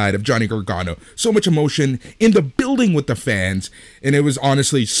inside of Johnny Gargano, so much emotion in the building with the fans, and it was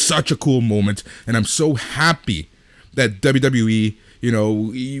honestly such a cool moment, and I'm so happy that WWE,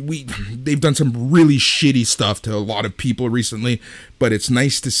 they've done some really shitty stuff to a lot of people recently, but it's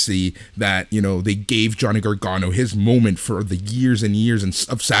nice to see that, they gave Johnny Gargano his moment for the years and years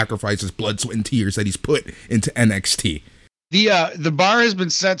of sacrifices, blood, sweat, and tears that he's put into NXT. The bar has been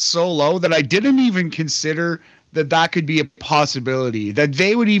set so low that I didn't even consider that could be a possibility, that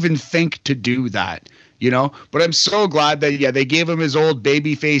they would even think to do that. But I'm so glad that, they gave him his old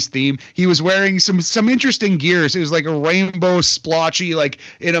babyface theme. He was wearing some interesting gears. It was like a rainbow splotchy, like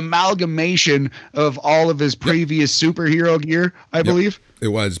an amalgamation of all of his previous superhero gear, I believe. It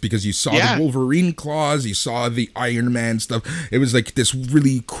was, because you saw the Wolverine claws, you saw the Iron Man stuff. It was like this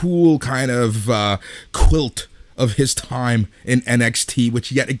really cool kind of quilt of his time in NXT,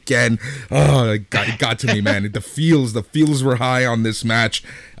 which yet again, it got to me, man. The feels were high on this match.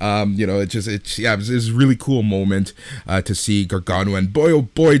 It was a really cool moment to see Gargano, and boy, oh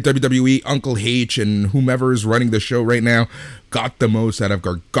boy, WWE, Uncle H, and whomever is running the show right now got the most out of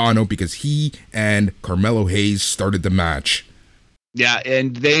Gargano, because he and Carmelo Hayes started the match. Yeah,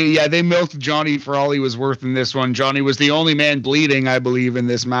 and they milked Johnny for all he was worth in this one. Johnny was the only man bleeding, I believe, in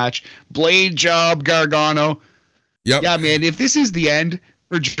this match. Blade job, Gargano. Yep. Yeah, man, if this is the end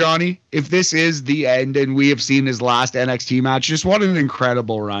for Johnny, if this is the end and we have seen his last NXT match, just what an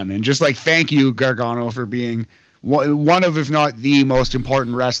incredible run. And just thank you, Gargano, for being one of, if not the most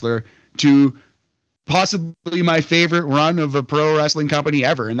important wrestler to possibly my favorite run of a pro wrestling company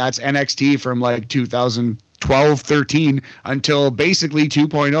ever. And that's NXT from 2012-13 until basically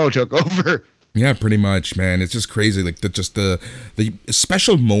 2.0 took over. Yeah, pretty much, man. It's just crazy, the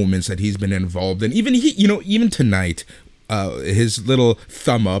special moments that he's been involved in. Even even tonight, his little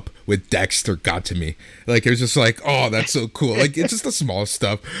thumb up with Dexter got to me. It was just oh, that's so cool. It's just the small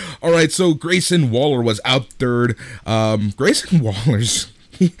stuff. All right, so Grayson Waller was out third. Grayson Waller's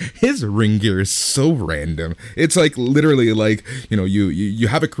his ring gear is so random. It's literally you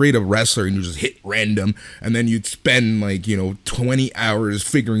have a creative wrestler and you just hit random, and then you'd spend 20 hours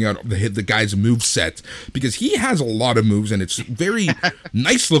figuring out the guy's move set, because he has a lot of moves and it's very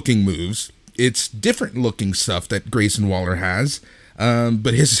nice looking moves. It's different looking stuff that Grayson Waller has,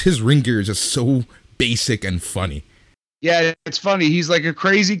 but his ring gear is just so basic and funny. Yeah, it's funny. He's like a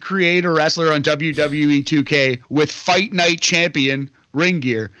crazy creator wrestler on WWE 2K with Fight Night Champion ring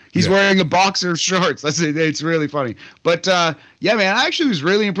gear. He's wearing a boxer shorts. It's really funny. But yeah, man, I actually was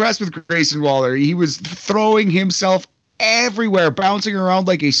really impressed with Grayson Waller. He was throwing himself everywhere, bouncing around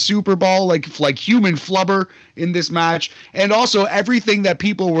like a super ball, like human flubber in this match. And also everything that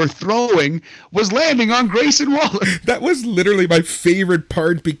people were throwing was landing on Grayson Waller. That was literally my favorite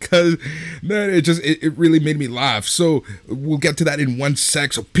part because, man, it really made me laugh. So we'll get to that in one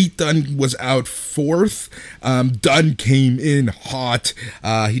sec. So Pete Dunne was out fourth. Dunne came in hot.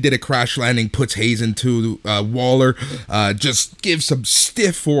 He did a crash landing, puts Hayes into Waller, just gives some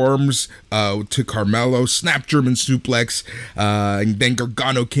stiff forearms to Carmelo, snap German suplex. And then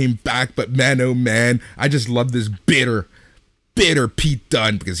Gargano came back, but man, oh man, I just love this bitter Pete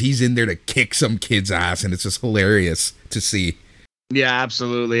Dunne because he's in there to kick some kid's ass, and it's just hilarious to see. Yeah,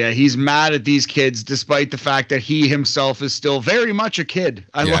 absolutely. He's mad at these kids despite the fact that he himself is still very much a kid.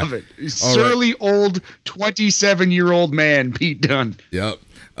 I love it. Surly old 27-year-old man, Pete Dunne. Yep.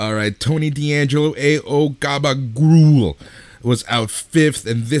 All right, Tony D'Angelo, A.O. Gabagool was out fifth,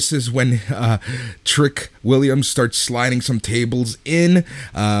 and this is when Trick Williams starts sliding some tables in.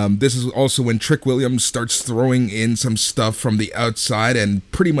 This is also when Trick Williams starts throwing in some stuff from the outside and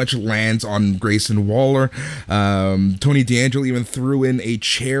pretty much lands on Grayson Waller. Tony D'Angelo even threw in a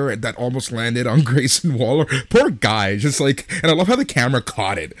chair that almost landed on Grayson Waller. Poor guy, just like, and I love how the camera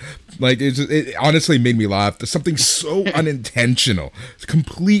caught it. Like, it honestly made me laugh. There's something so unintentional. It's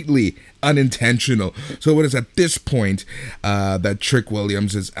completely unintentional. So it is at this point that Trick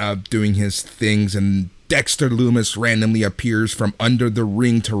Williams is out doing his things, and Dexter Lumis randomly appears from under the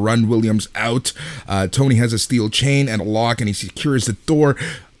ring to run Williams out. Tony has a steel chain and a lock, and he secures the door.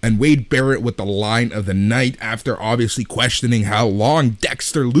 And Wade Barrett with the line of the night after obviously questioning how long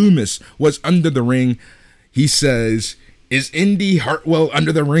Dexter Lumis was under the ring. He says, "Is Indy Hartwell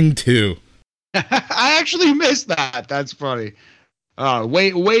under the ring too?" I actually missed that. That's funny.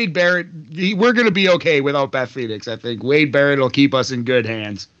 Wade Barrett, we're going to be okay without Beth Phoenix, I think. Wade Barrett will keep us in good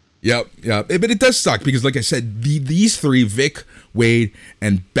hands. Yep. But it does suck because, like I said, these three, Vic, Wade,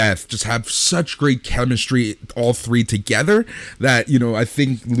 and Beth, just have such great chemistry, all three together, that, I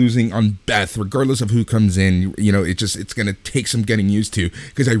think losing on Beth, regardless of who comes in, it's going to take some getting used to,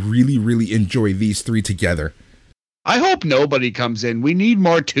 because I really, really enjoy these three together. I hope nobody comes in. We need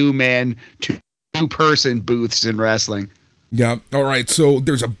more two-man, two-person booths in wrestling. Yeah. All right. So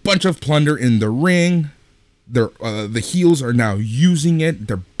there's a bunch of plunder in the ring. The heels are now using it.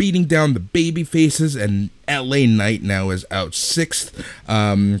 They're beating down the baby faces, and LA Knight now is out sixth.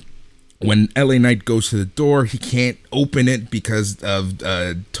 When LA Knight goes to the door, he can't open it because of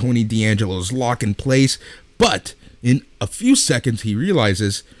Tony D'Angelo's lock in place. But in a few seconds, he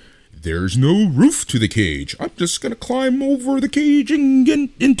realizes there's no roof to the cage. I'm just going to climb over the cage and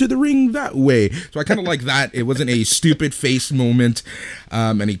get into the ring that way. So I kind of like that. It wasn't a stupid face moment.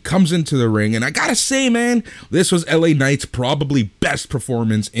 And he comes into the ring. And I got to say, man, this was LA Knight's probably best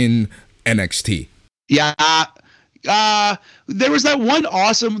performance in NXT. Yeah. There was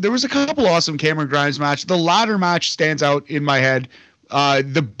a couple awesome Cameron Grimes match. The ladder match stands out in my head.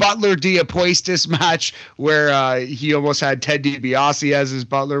 The Butler Diapoistis match where he almost had Ted DiBiase as his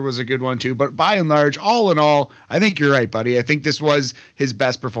butler was a good one too. But by and large, all in all, I think you're right, buddy. I think this was his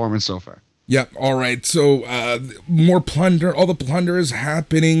best performance so far. Yep. All right. So more plunder. All the plunder is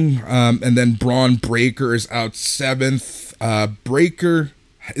happening. And then Braun Breaker is out seventh. Breaker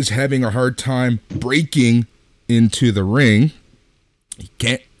is having a hard time breaking into the ring. He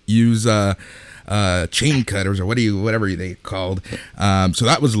can't use chain cutters or whatever they called. So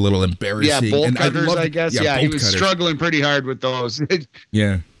that was a little embarrassing. Yeah, bolt cutters, I guess. Yeah, he was struggling pretty hard with those.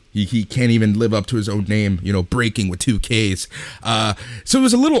 Yeah. He can't even live up to his own name, breaking with 2 Ks. So it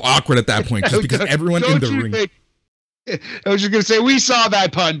was a little awkward at that point just because everyone in the ring. I was just going to say, we saw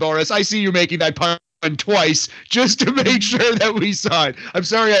that pun, Boris. I see you making that pun twice just to make sure that we saw it. I'm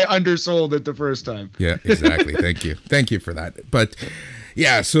sorry I undersold it the first time. Yeah, exactly. Thank you for that. But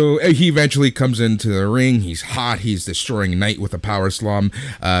yeah, so he eventually comes into the ring. He's hot. He's destroying Knight with a power slam.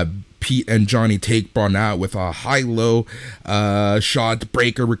 Pete and Johnny take Braun out with a high-low shot.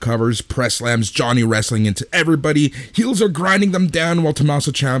 Breaker recovers, press slams Johnny wrestling into everybody. Heels are grinding them down while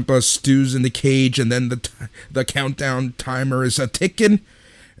Tommaso Ciampa stews in the cage, and then the countdown timer is ticking.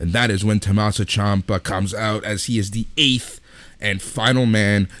 And that is when Tommaso Ciampa comes out, as he is the 8th and final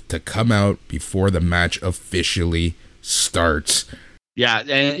man to come out before the match officially starts. Yeah,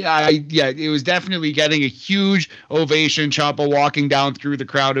 and it was definitely getting a huge ovation. Ciampa walking down through the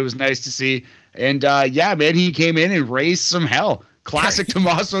crowd. It was nice to see. And man, he came in and raised some hell. Classic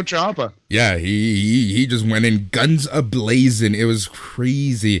Tommaso Ciampa. Yeah, he just went in guns a-blazing. It was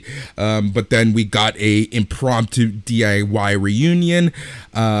crazy. But then we got a impromptu DIY reunion.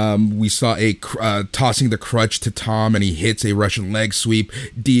 We saw a tossing the crutch to Tom, and he hits a Russian leg sweep.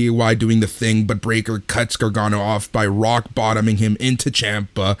 DIY doing the thing, but Breaker cuts Gargano off by rock bottoming him into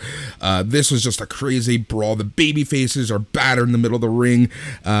Ciampa. This was just a crazy brawl. The babyfaces are battered in the middle of the ring,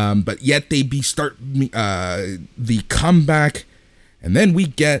 but yet they start the comeback. And then we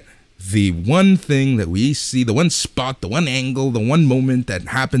get the one thing that we see, the one spot, the one angle, the one moment that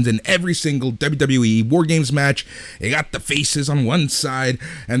happens in every single WWE War Games match. You got the faces on one side,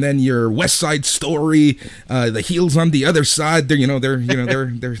 and then your West Side Story, the heels on the other side.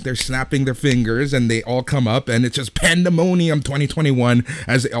 They're snapping their fingers, and they all come up, and it's just pandemonium 2021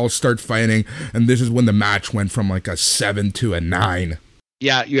 as they all start fighting. And this is when the match went from like a 7 to a 9.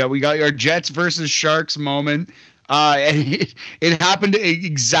 Yeah, we got your Jets versus Sharks moment. And it happened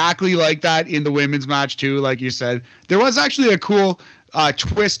exactly like that in the women's match too, like you said. There was actually a cool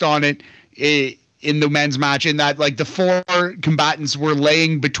twist on it in the men's match, in that like the 4 combatants were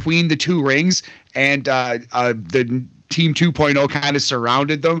laying between the 2 rings, and the Team 2.0 kind of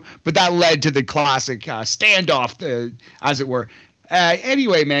surrounded them, but that led to the classic standoff, as it were.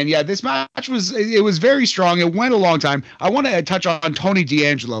 Anyway, man, yeah, this match was very strong. It went a long time. I want to touch on Tony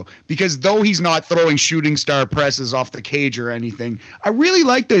D'Angelo, because though he's not throwing shooting star presses off the cage or anything, I really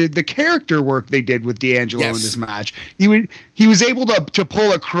like the character work they did with D'Angelo in this match. He was able to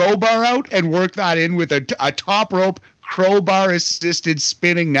pull a crowbar out and work that in with a top rope crowbar assisted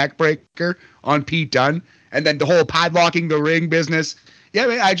spinning neck breaker on Pete Dunne, and then the whole padlocking the ring business.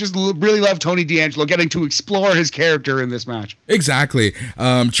 Yeah, I just really love Tony D'Angelo getting to explore his character in this match. Exactly.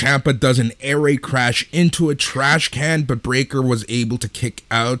 Ciampa does an air raid crash into a trash can, but Breaker was able to kick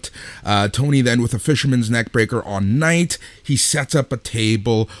out. Tony then with a fisherman's neck breaker on Knight. He sets up a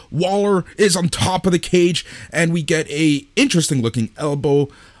table. Waller is on top of the cage, and we get a interesting looking elbow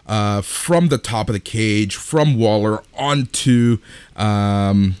from the top of the cage from Waller onto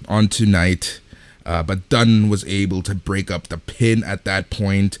Knight. But Dunn was able to break up the pin at that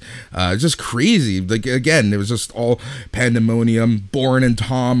point. Just crazy. Like, again, it was just all pandemonium. Bourne and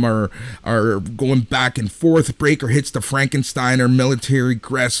Tom are going back and forth. Breaker hits the Frankensteiner military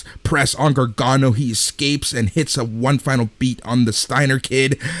press on Gargano. He escapes and hits one final beat on the Steiner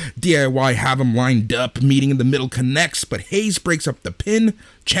Kid. DIY have him lined up. Meeting in the middle connects, but Hayes breaks up the pin.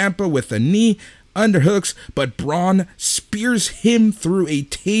 Ciampa with a knee. Underhooks, but Braun spears him through a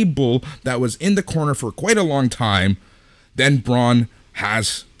table that was in the corner for quite a long time. Then Braun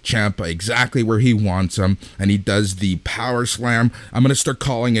has Ciampa exactly where he wants him, and he does the power slam. I'm going to start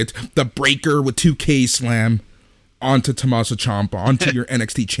calling it the Breaker with 2K slam onto Tommaso Ciampa, onto your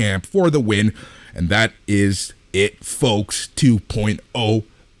NXT champ for the win. And that is it, folks. 2.0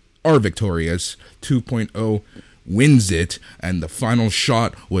 are victorious. 2.0 wins it, and the final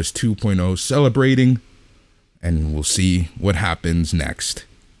shot was 2.0 celebrating, and we'll see what happens next.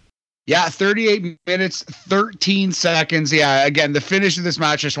 Yeah, 38 minutes, 13 seconds. Yeah, again, the finish of this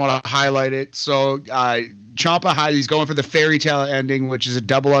match, I just want to highlight it. So Ciampa, he's going for the fairy tale ending, which is a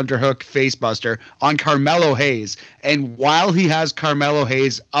double underhook facebuster on Carmelo Hayes. And while he has Carmelo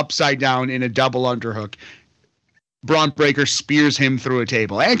Hayes upside down in a double underhook, Braun Breaker spears him through a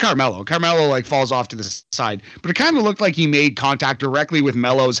table, and Carmelo like falls off to the side, but it kind of looked like he made contact directly with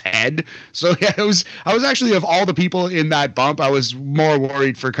Melo's head. So yeah, I was actually, of all the people in that bump, I was more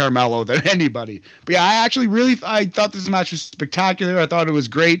worried for Carmelo than anybody. But yeah, I thought this match was spectacular. I thought it was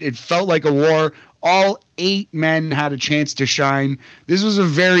great. It felt like a war. All 8 men had a chance to shine. This was a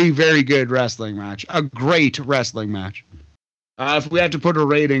very, very good wrestling match. A great wrestling match. If we had to put a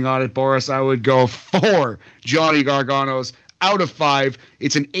rating on it, Boris, I would go 4 Johnny Garganos out of 5.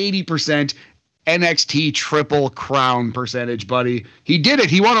 It's an 80% NXT Triple Crown percentage, buddy. He did it.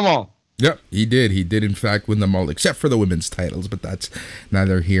 He won them all. Yep, he did. He did, in fact, win them all, except for the women's titles, but that's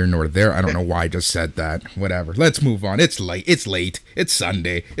neither here nor there. I don't know why I just said that. Whatever. Let's move on. It's late. It's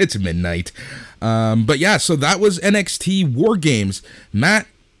Sunday. It's midnight. But yeah, so that was NXT War Games. Matt,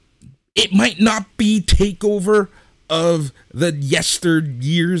 it might not be TakeOver of the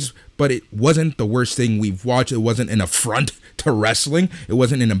yesteryears, but it wasn't the worst thing we've watched. It wasn't an affront to wrestling. It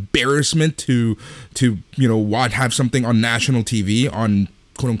wasn't an embarrassment to have something on national TV, on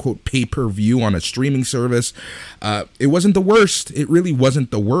quote unquote pay-per-view on a streaming service. It wasn't the worst. It really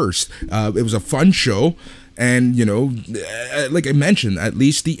wasn't the worst. It was a fun show. And, like I mentioned, at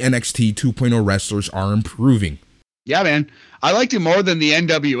least the NXT 2.0 wrestlers are improving. Yeah, man. I liked it more than the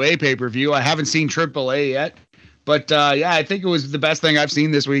NWA pay-per-view. I haven't seen AAA yet. But, yeah, I think it was the best thing I've seen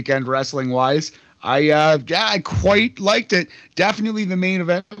this weekend wrestling-wise. I quite liked it. Definitely the main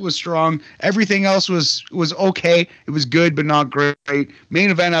event was strong. Everything else was okay. It was good, but not great. Main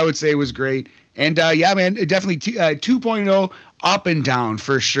event, I would say, was great. And yeah, man, definitely 2.0 up and down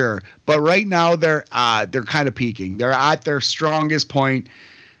for sure. But right now they're kind of peaking. They're at their strongest point,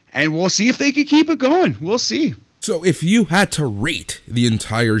 and we'll see if they can keep it going. We'll see. So if you had to rate the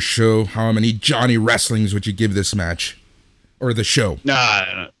entire show, how many Johnny Wrestlings would you give this match? Or the show?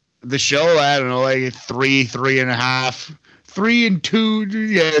 The show, I don't know, like 3.5, 3 and 2,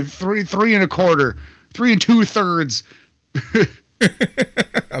 yeah, 3 3.25, 3 2/3.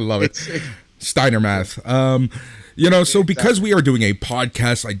 I love it. Steiner math. So because we are doing a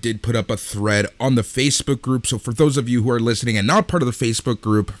podcast, I did put up a thread on the Facebook group. So for those of you who are listening and not part of the Facebook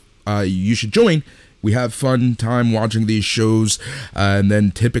group, you should join. We have fun time watching these shows, and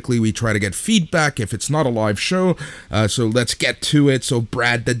then typically we try to get feedback if it's not a live show. So let's get to it. So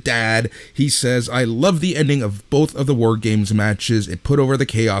Brad the Dad, he says, I love the ending of both of the War Games matches. It put over the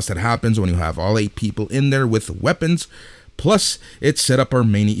chaos that happens when you have all 8 people in there with weapons. Plus, it set up our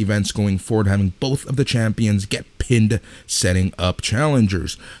main events going forward, having both of the champions get pinned, setting up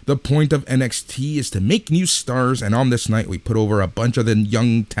challengers. The point of NXT is to make new stars, and on this night, we put over a bunch of the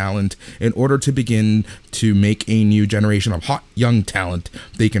young talent in order to begin to make a new generation of hot young talent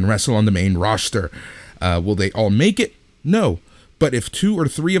they can wrestle on the main roster. Will they all make it? No. But if 2 or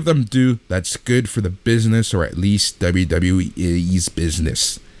 3 of them do, that's good for the business, or at least WWE's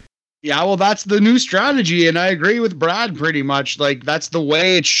business. Yeah, well, that's the new strategy, and I agree with Brad pretty much. Like, that's the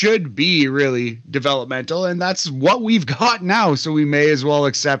way it should be, really, developmental, and that's what we've got now, so we may as well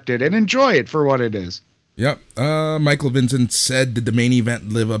accept it and enjoy it for what it is. Yep. Michael Vincent said, did the main event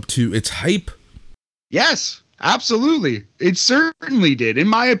live up to its hype? Yes, absolutely. It certainly did. In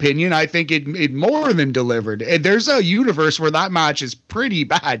my opinion, I think it more than delivered. There's a universe where that match is pretty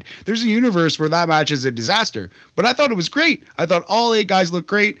bad. There's a universe where that match is a disaster. But I thought it was great. I thought all 8 guys looked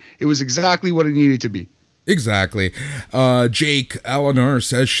great. It was exactly what it needed to be. Exactly. Jake Eleanor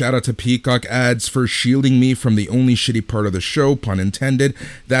says, shout out to Peacock Ads for shielding me from the only shitty part of the show, pun intended.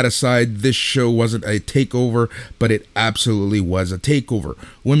 That aside, this show wasn't a takeover, but it absolutely was a takeover.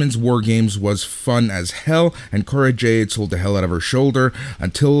 Women's War Games was fun as hell, and Cora Jade sold the hell out of her shoulder.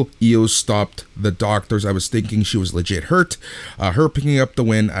 Until Io stopped the doctors, I was thinking she was legit hurt. Her picking up the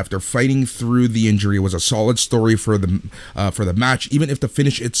win after fighting through the injury was a solid story for the match, even if the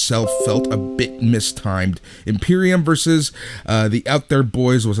finish itself felt a bit mistimed. Imperium versus the Out There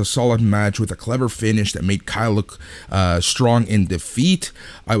Boys was a solid match with a clever finish that made Kyle look strong in defeat.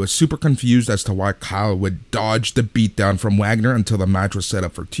 I was super confused as to why Kyle would dodge the beatdown from Wagner until the match was set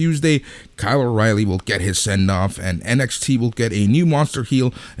up for Tuesday. Kyle O'Reilly will get his send-off, and NXT will get a new monster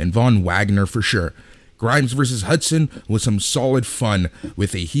heel and Von Wagner for sure. Grimes versus Hudson was some solid fun,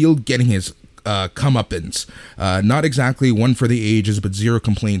 with a heel getting his comeuppance. Not exactly one for the ages, but 0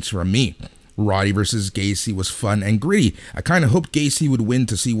 complaints from me. Roddy versus Gacy was fun and gritty. I kind of hoped Gacy would win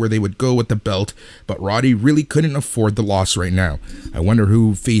to see where they would go with the belt, but Roddy really couldn't afford the loss right now. I wonder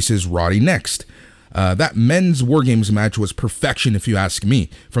who faces Roddy next. That men's War Games match was perfection if you ask me.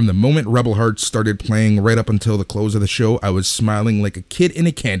 From the moment Rebel Heart started playing right up until the close of the show, I was smiling like a kid in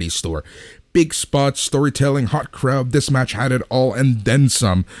a candy store. Big spots, storytelling, hot crowd, this match had it all and then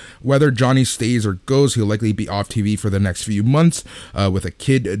some. Whether Johnny stays or goes, he'll likely be off TV for the next few months, with a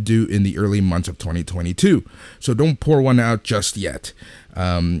kid due in the early months of 2022. So don't pour one out just yet.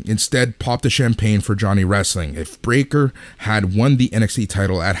 Instead, pop the champagne for Johnny Wrestling. If Breaker had won the NXT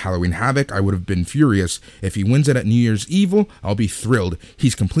title at Halloween Havoc, I would have been furious. If he wins it at New Year's Evil, I'll be thrilled.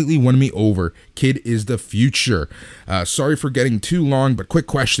 He's completely won me over. Kid is the future. Sorry for getting too long, but quick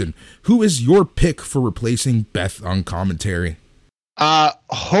question. Who is your pick for replacing Beth on commentary?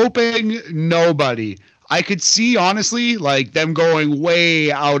 Hoping nobody. I could see, honestly, like them going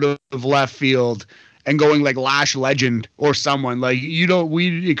way out of left field and going like Lash Legend or someone. Like,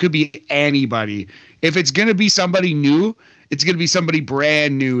 it could be anybody. If it's going to be somebody new, it's going to be somebody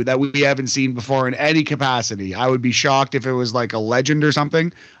brand new that we haven't seen before in any capacity. I would be shocked if it was like a legend or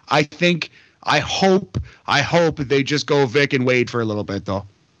something. I hope they just go Vic and Wade for a little bit though.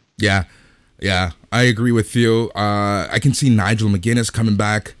 Yeah, I agree with you. I can see Nigel McGuinness coming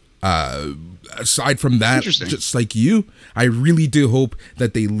back. Aside from that, just like you, I really do hope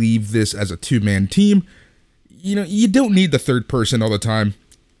that they leave this as a 2-man team. You know, you don't need the third person all the time.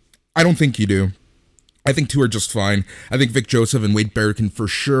 I don't think you do. I think 2 are just fine. I think Vic Joseph and Wade Barrett can for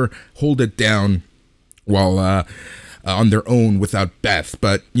sure hold it down while on their own without Beth.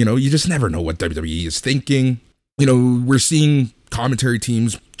 But, you know, you just never know what WWE is thinking. You know, we're seeing commentary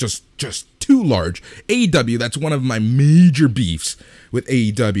teams just too large. AEW, that's one of my major beefs with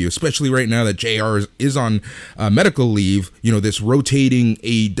AEW, especially right now that JR is on medical leave. You know, this rotating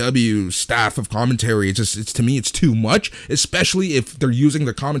AEW staff of commentary, it's to me, it's too much, especially if they're using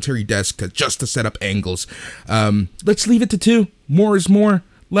the commentary desk just to set up angles. Let's leave it to 2. More is more,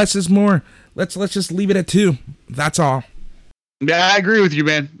 less is more. Let's just leave it at 2. That's all. Yeah, I agree with you,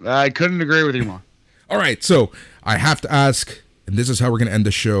 man. I couldn't agree with you more. All right, so I have to ask, and this is how we're going to end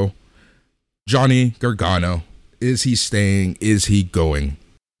the show. Johnny Gargano, is he staying? Is he going?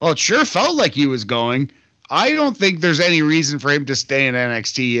 Well, it sure felt like he was going. I don't think there's any reason for him to stay in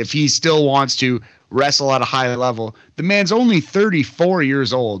NXT if he still wants to wrestle at a high level. The man's only 34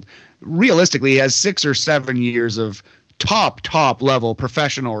 years old. Realistically, he has 6 or 7 years of top level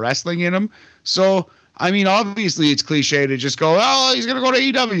professional wrestling in him. So, I mean, obviously it's cliche to just go, oh, he's going to go to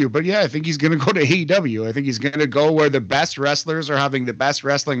AEW. But yeah, I think he's going to go to AEW. I think he's going to go where the best wrestlers are having the best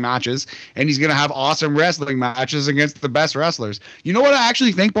wrestling matches, and he's going to have awesome wrestling matches against the best wrestlers. You know what I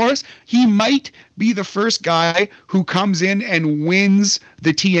actually think, Boris? He might be the first guy who comes in and wins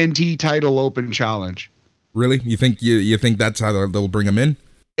the TNT title open challenge. Really? You think that's how they'll bring him in?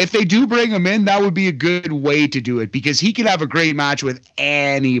 If they do bring him in, that would be a good way to do it, because he could have a great match with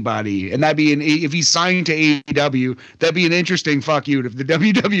anybody. And that'd be if he's signed to AEW, that'd be an interesting fuck you. If the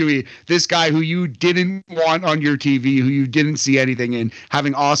WWE, this guy who you didn't want on your TV, who you didn't see anything in,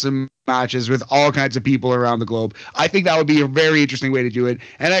 having awesome matches with all kinds of people around the globe, I think that would be a very interesting way to do it.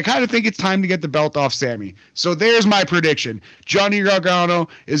 And I kind of think it's time to get the belt off Sammy. So there's my prediction. Johnny Gargano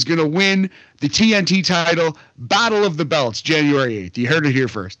is going to win the TNT title, Battle of the Belts, January 8th. You heard it here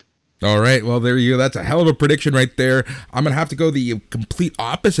first. All right, well, there you go. That's a hell of a prediction right there. I'm going to have to go the complete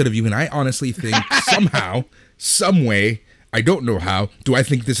opposite of you, and I honestly think somehow, some way, I don't know how. Do I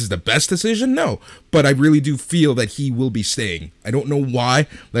think this is the best decision? No. But I really do feel that he will be staying. I don't know why.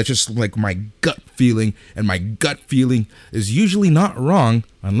 That's just like my gut feeling. And my gut feeling is usually not wrong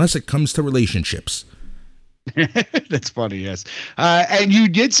unless it comes to relationships. That's funny, yes. And you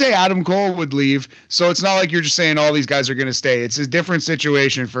did say Adam Cole would leave, so it's not like you're just saying all these guys are going to stay. It's a different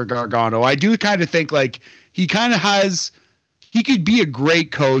situation for Gargano. I do kind of think like he could be a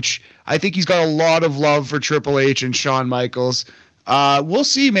great coach. I think he's got a lot of love for Triple H and Shawn Michaels. We'll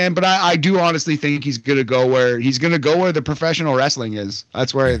see, man. But I do honestly think he's going to go where the professional wrestling is.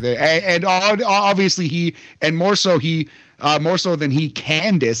 That's where and obviously he, and more so than he,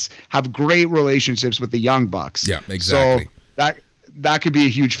 Candice, have great relationships with the Young Bucks. Yeah, exactly. So that could be a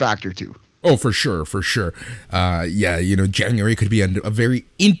huge factor too. Oh, for sure. Yeah, January could be a very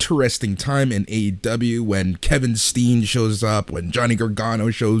interesting time in AEW when Kevin Steen shows up, when Johnny Gargano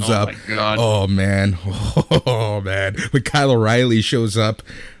shows up. Oh, my God. Oh, man. When Kyle O'Reilly shows up.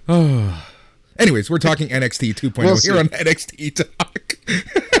 Oh. Anyways, we're talking NXT 2.0 here on NXT Talk.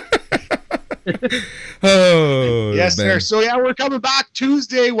 Oh, yes, man. sir. So yeah, we're coming back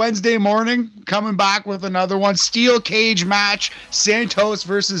Tuesday, Wednesday morning. Coming back with another one, steel cage match: Santos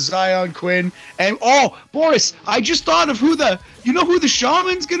versus Zion Quinn. And Boris, I just thought of who the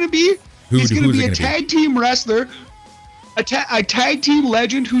Shaman's gonna be. He's gonna be a tag team wrestler, a tag team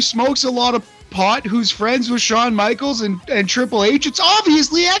legend who smokes a lot of pot, who's friends with Shawn Michaels and Triple H. It's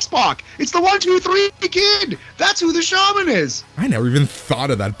obviously X-Pac. It's the 1, 2, 3 kid. That's who the Shaman is. I never even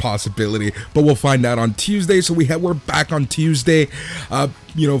thought of that possibility, but we'll find out on Tuesday. So we're back on Tuesday.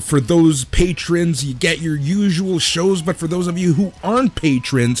 For those patrons, you get your usual shows, but for those of you who aren't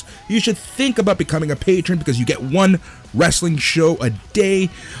patrons, you should think about becoming a patron, because you get one wrestling show a day.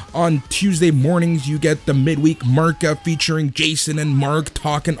 On Tuesday mornings, you get the midweek markup featuring Jason and Mark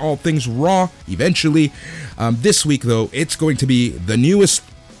talking all things Raw. Eventually, this week though, it's going to be the newest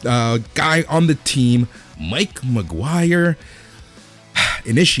guy on the team, Mike McGuire.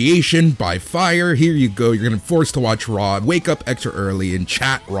 Initiation by fire. Here you go. You're going to be forced to watch Raw. Wake up extra early and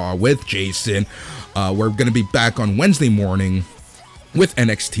chat Raw with Jason. We're going to be back on Wednesday morning with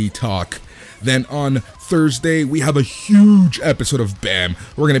NXT Talk. Then on Thursday, we have a huge episode of BAM.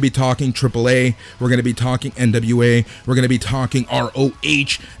 We're going to be talking AAA. We're going to be talking NWA. We're going to be talking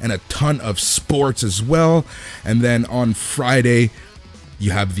ROH and a ton of sports as well. And then on Friday, you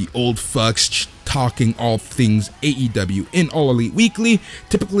have the old fucks talking all things AEW in All Elite Weekly.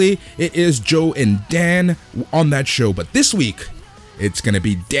 Typically, it is Joe and Dan on that show, but this week, it's going to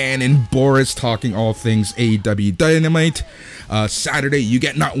be Dan and Boris talking all things AEW Dynamite. Saturday, you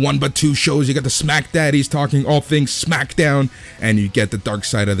get not one but two shows. You get the Smack Daddies talking all things SmackDown, and you get the Dark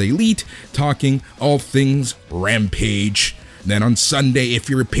Side of the Elite talking all things Rampage. Then on Sunday, if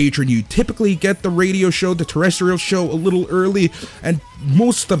you're a patron, you typically get the radio show, the terrestrial show, a little early, and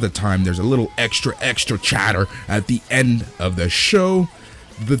most of the time there's a little extra chatter at the end of the show.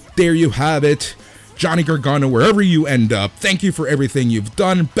 there you have it. Johnny Gargano, wherever you end up, thank you for everything you've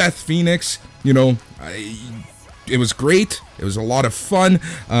done. Beth Phoenix, it was great. It was a lot of fun.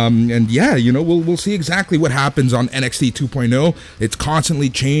 And yeah, we'll see exactly what happens on NXT 2.0. It's constantly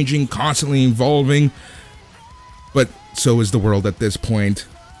changing, constantly evolving. But so is the world at this point.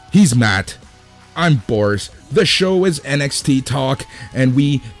 He's Matt. I'm Boris. The show is NXT Talk, and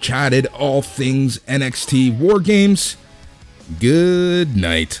we chatted all things NXT War Games. Good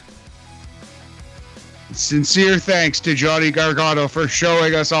night. Sincere thanks to Johnny Gargano for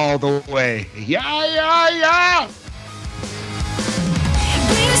showing us all the way. Yeah, yeah, yeah!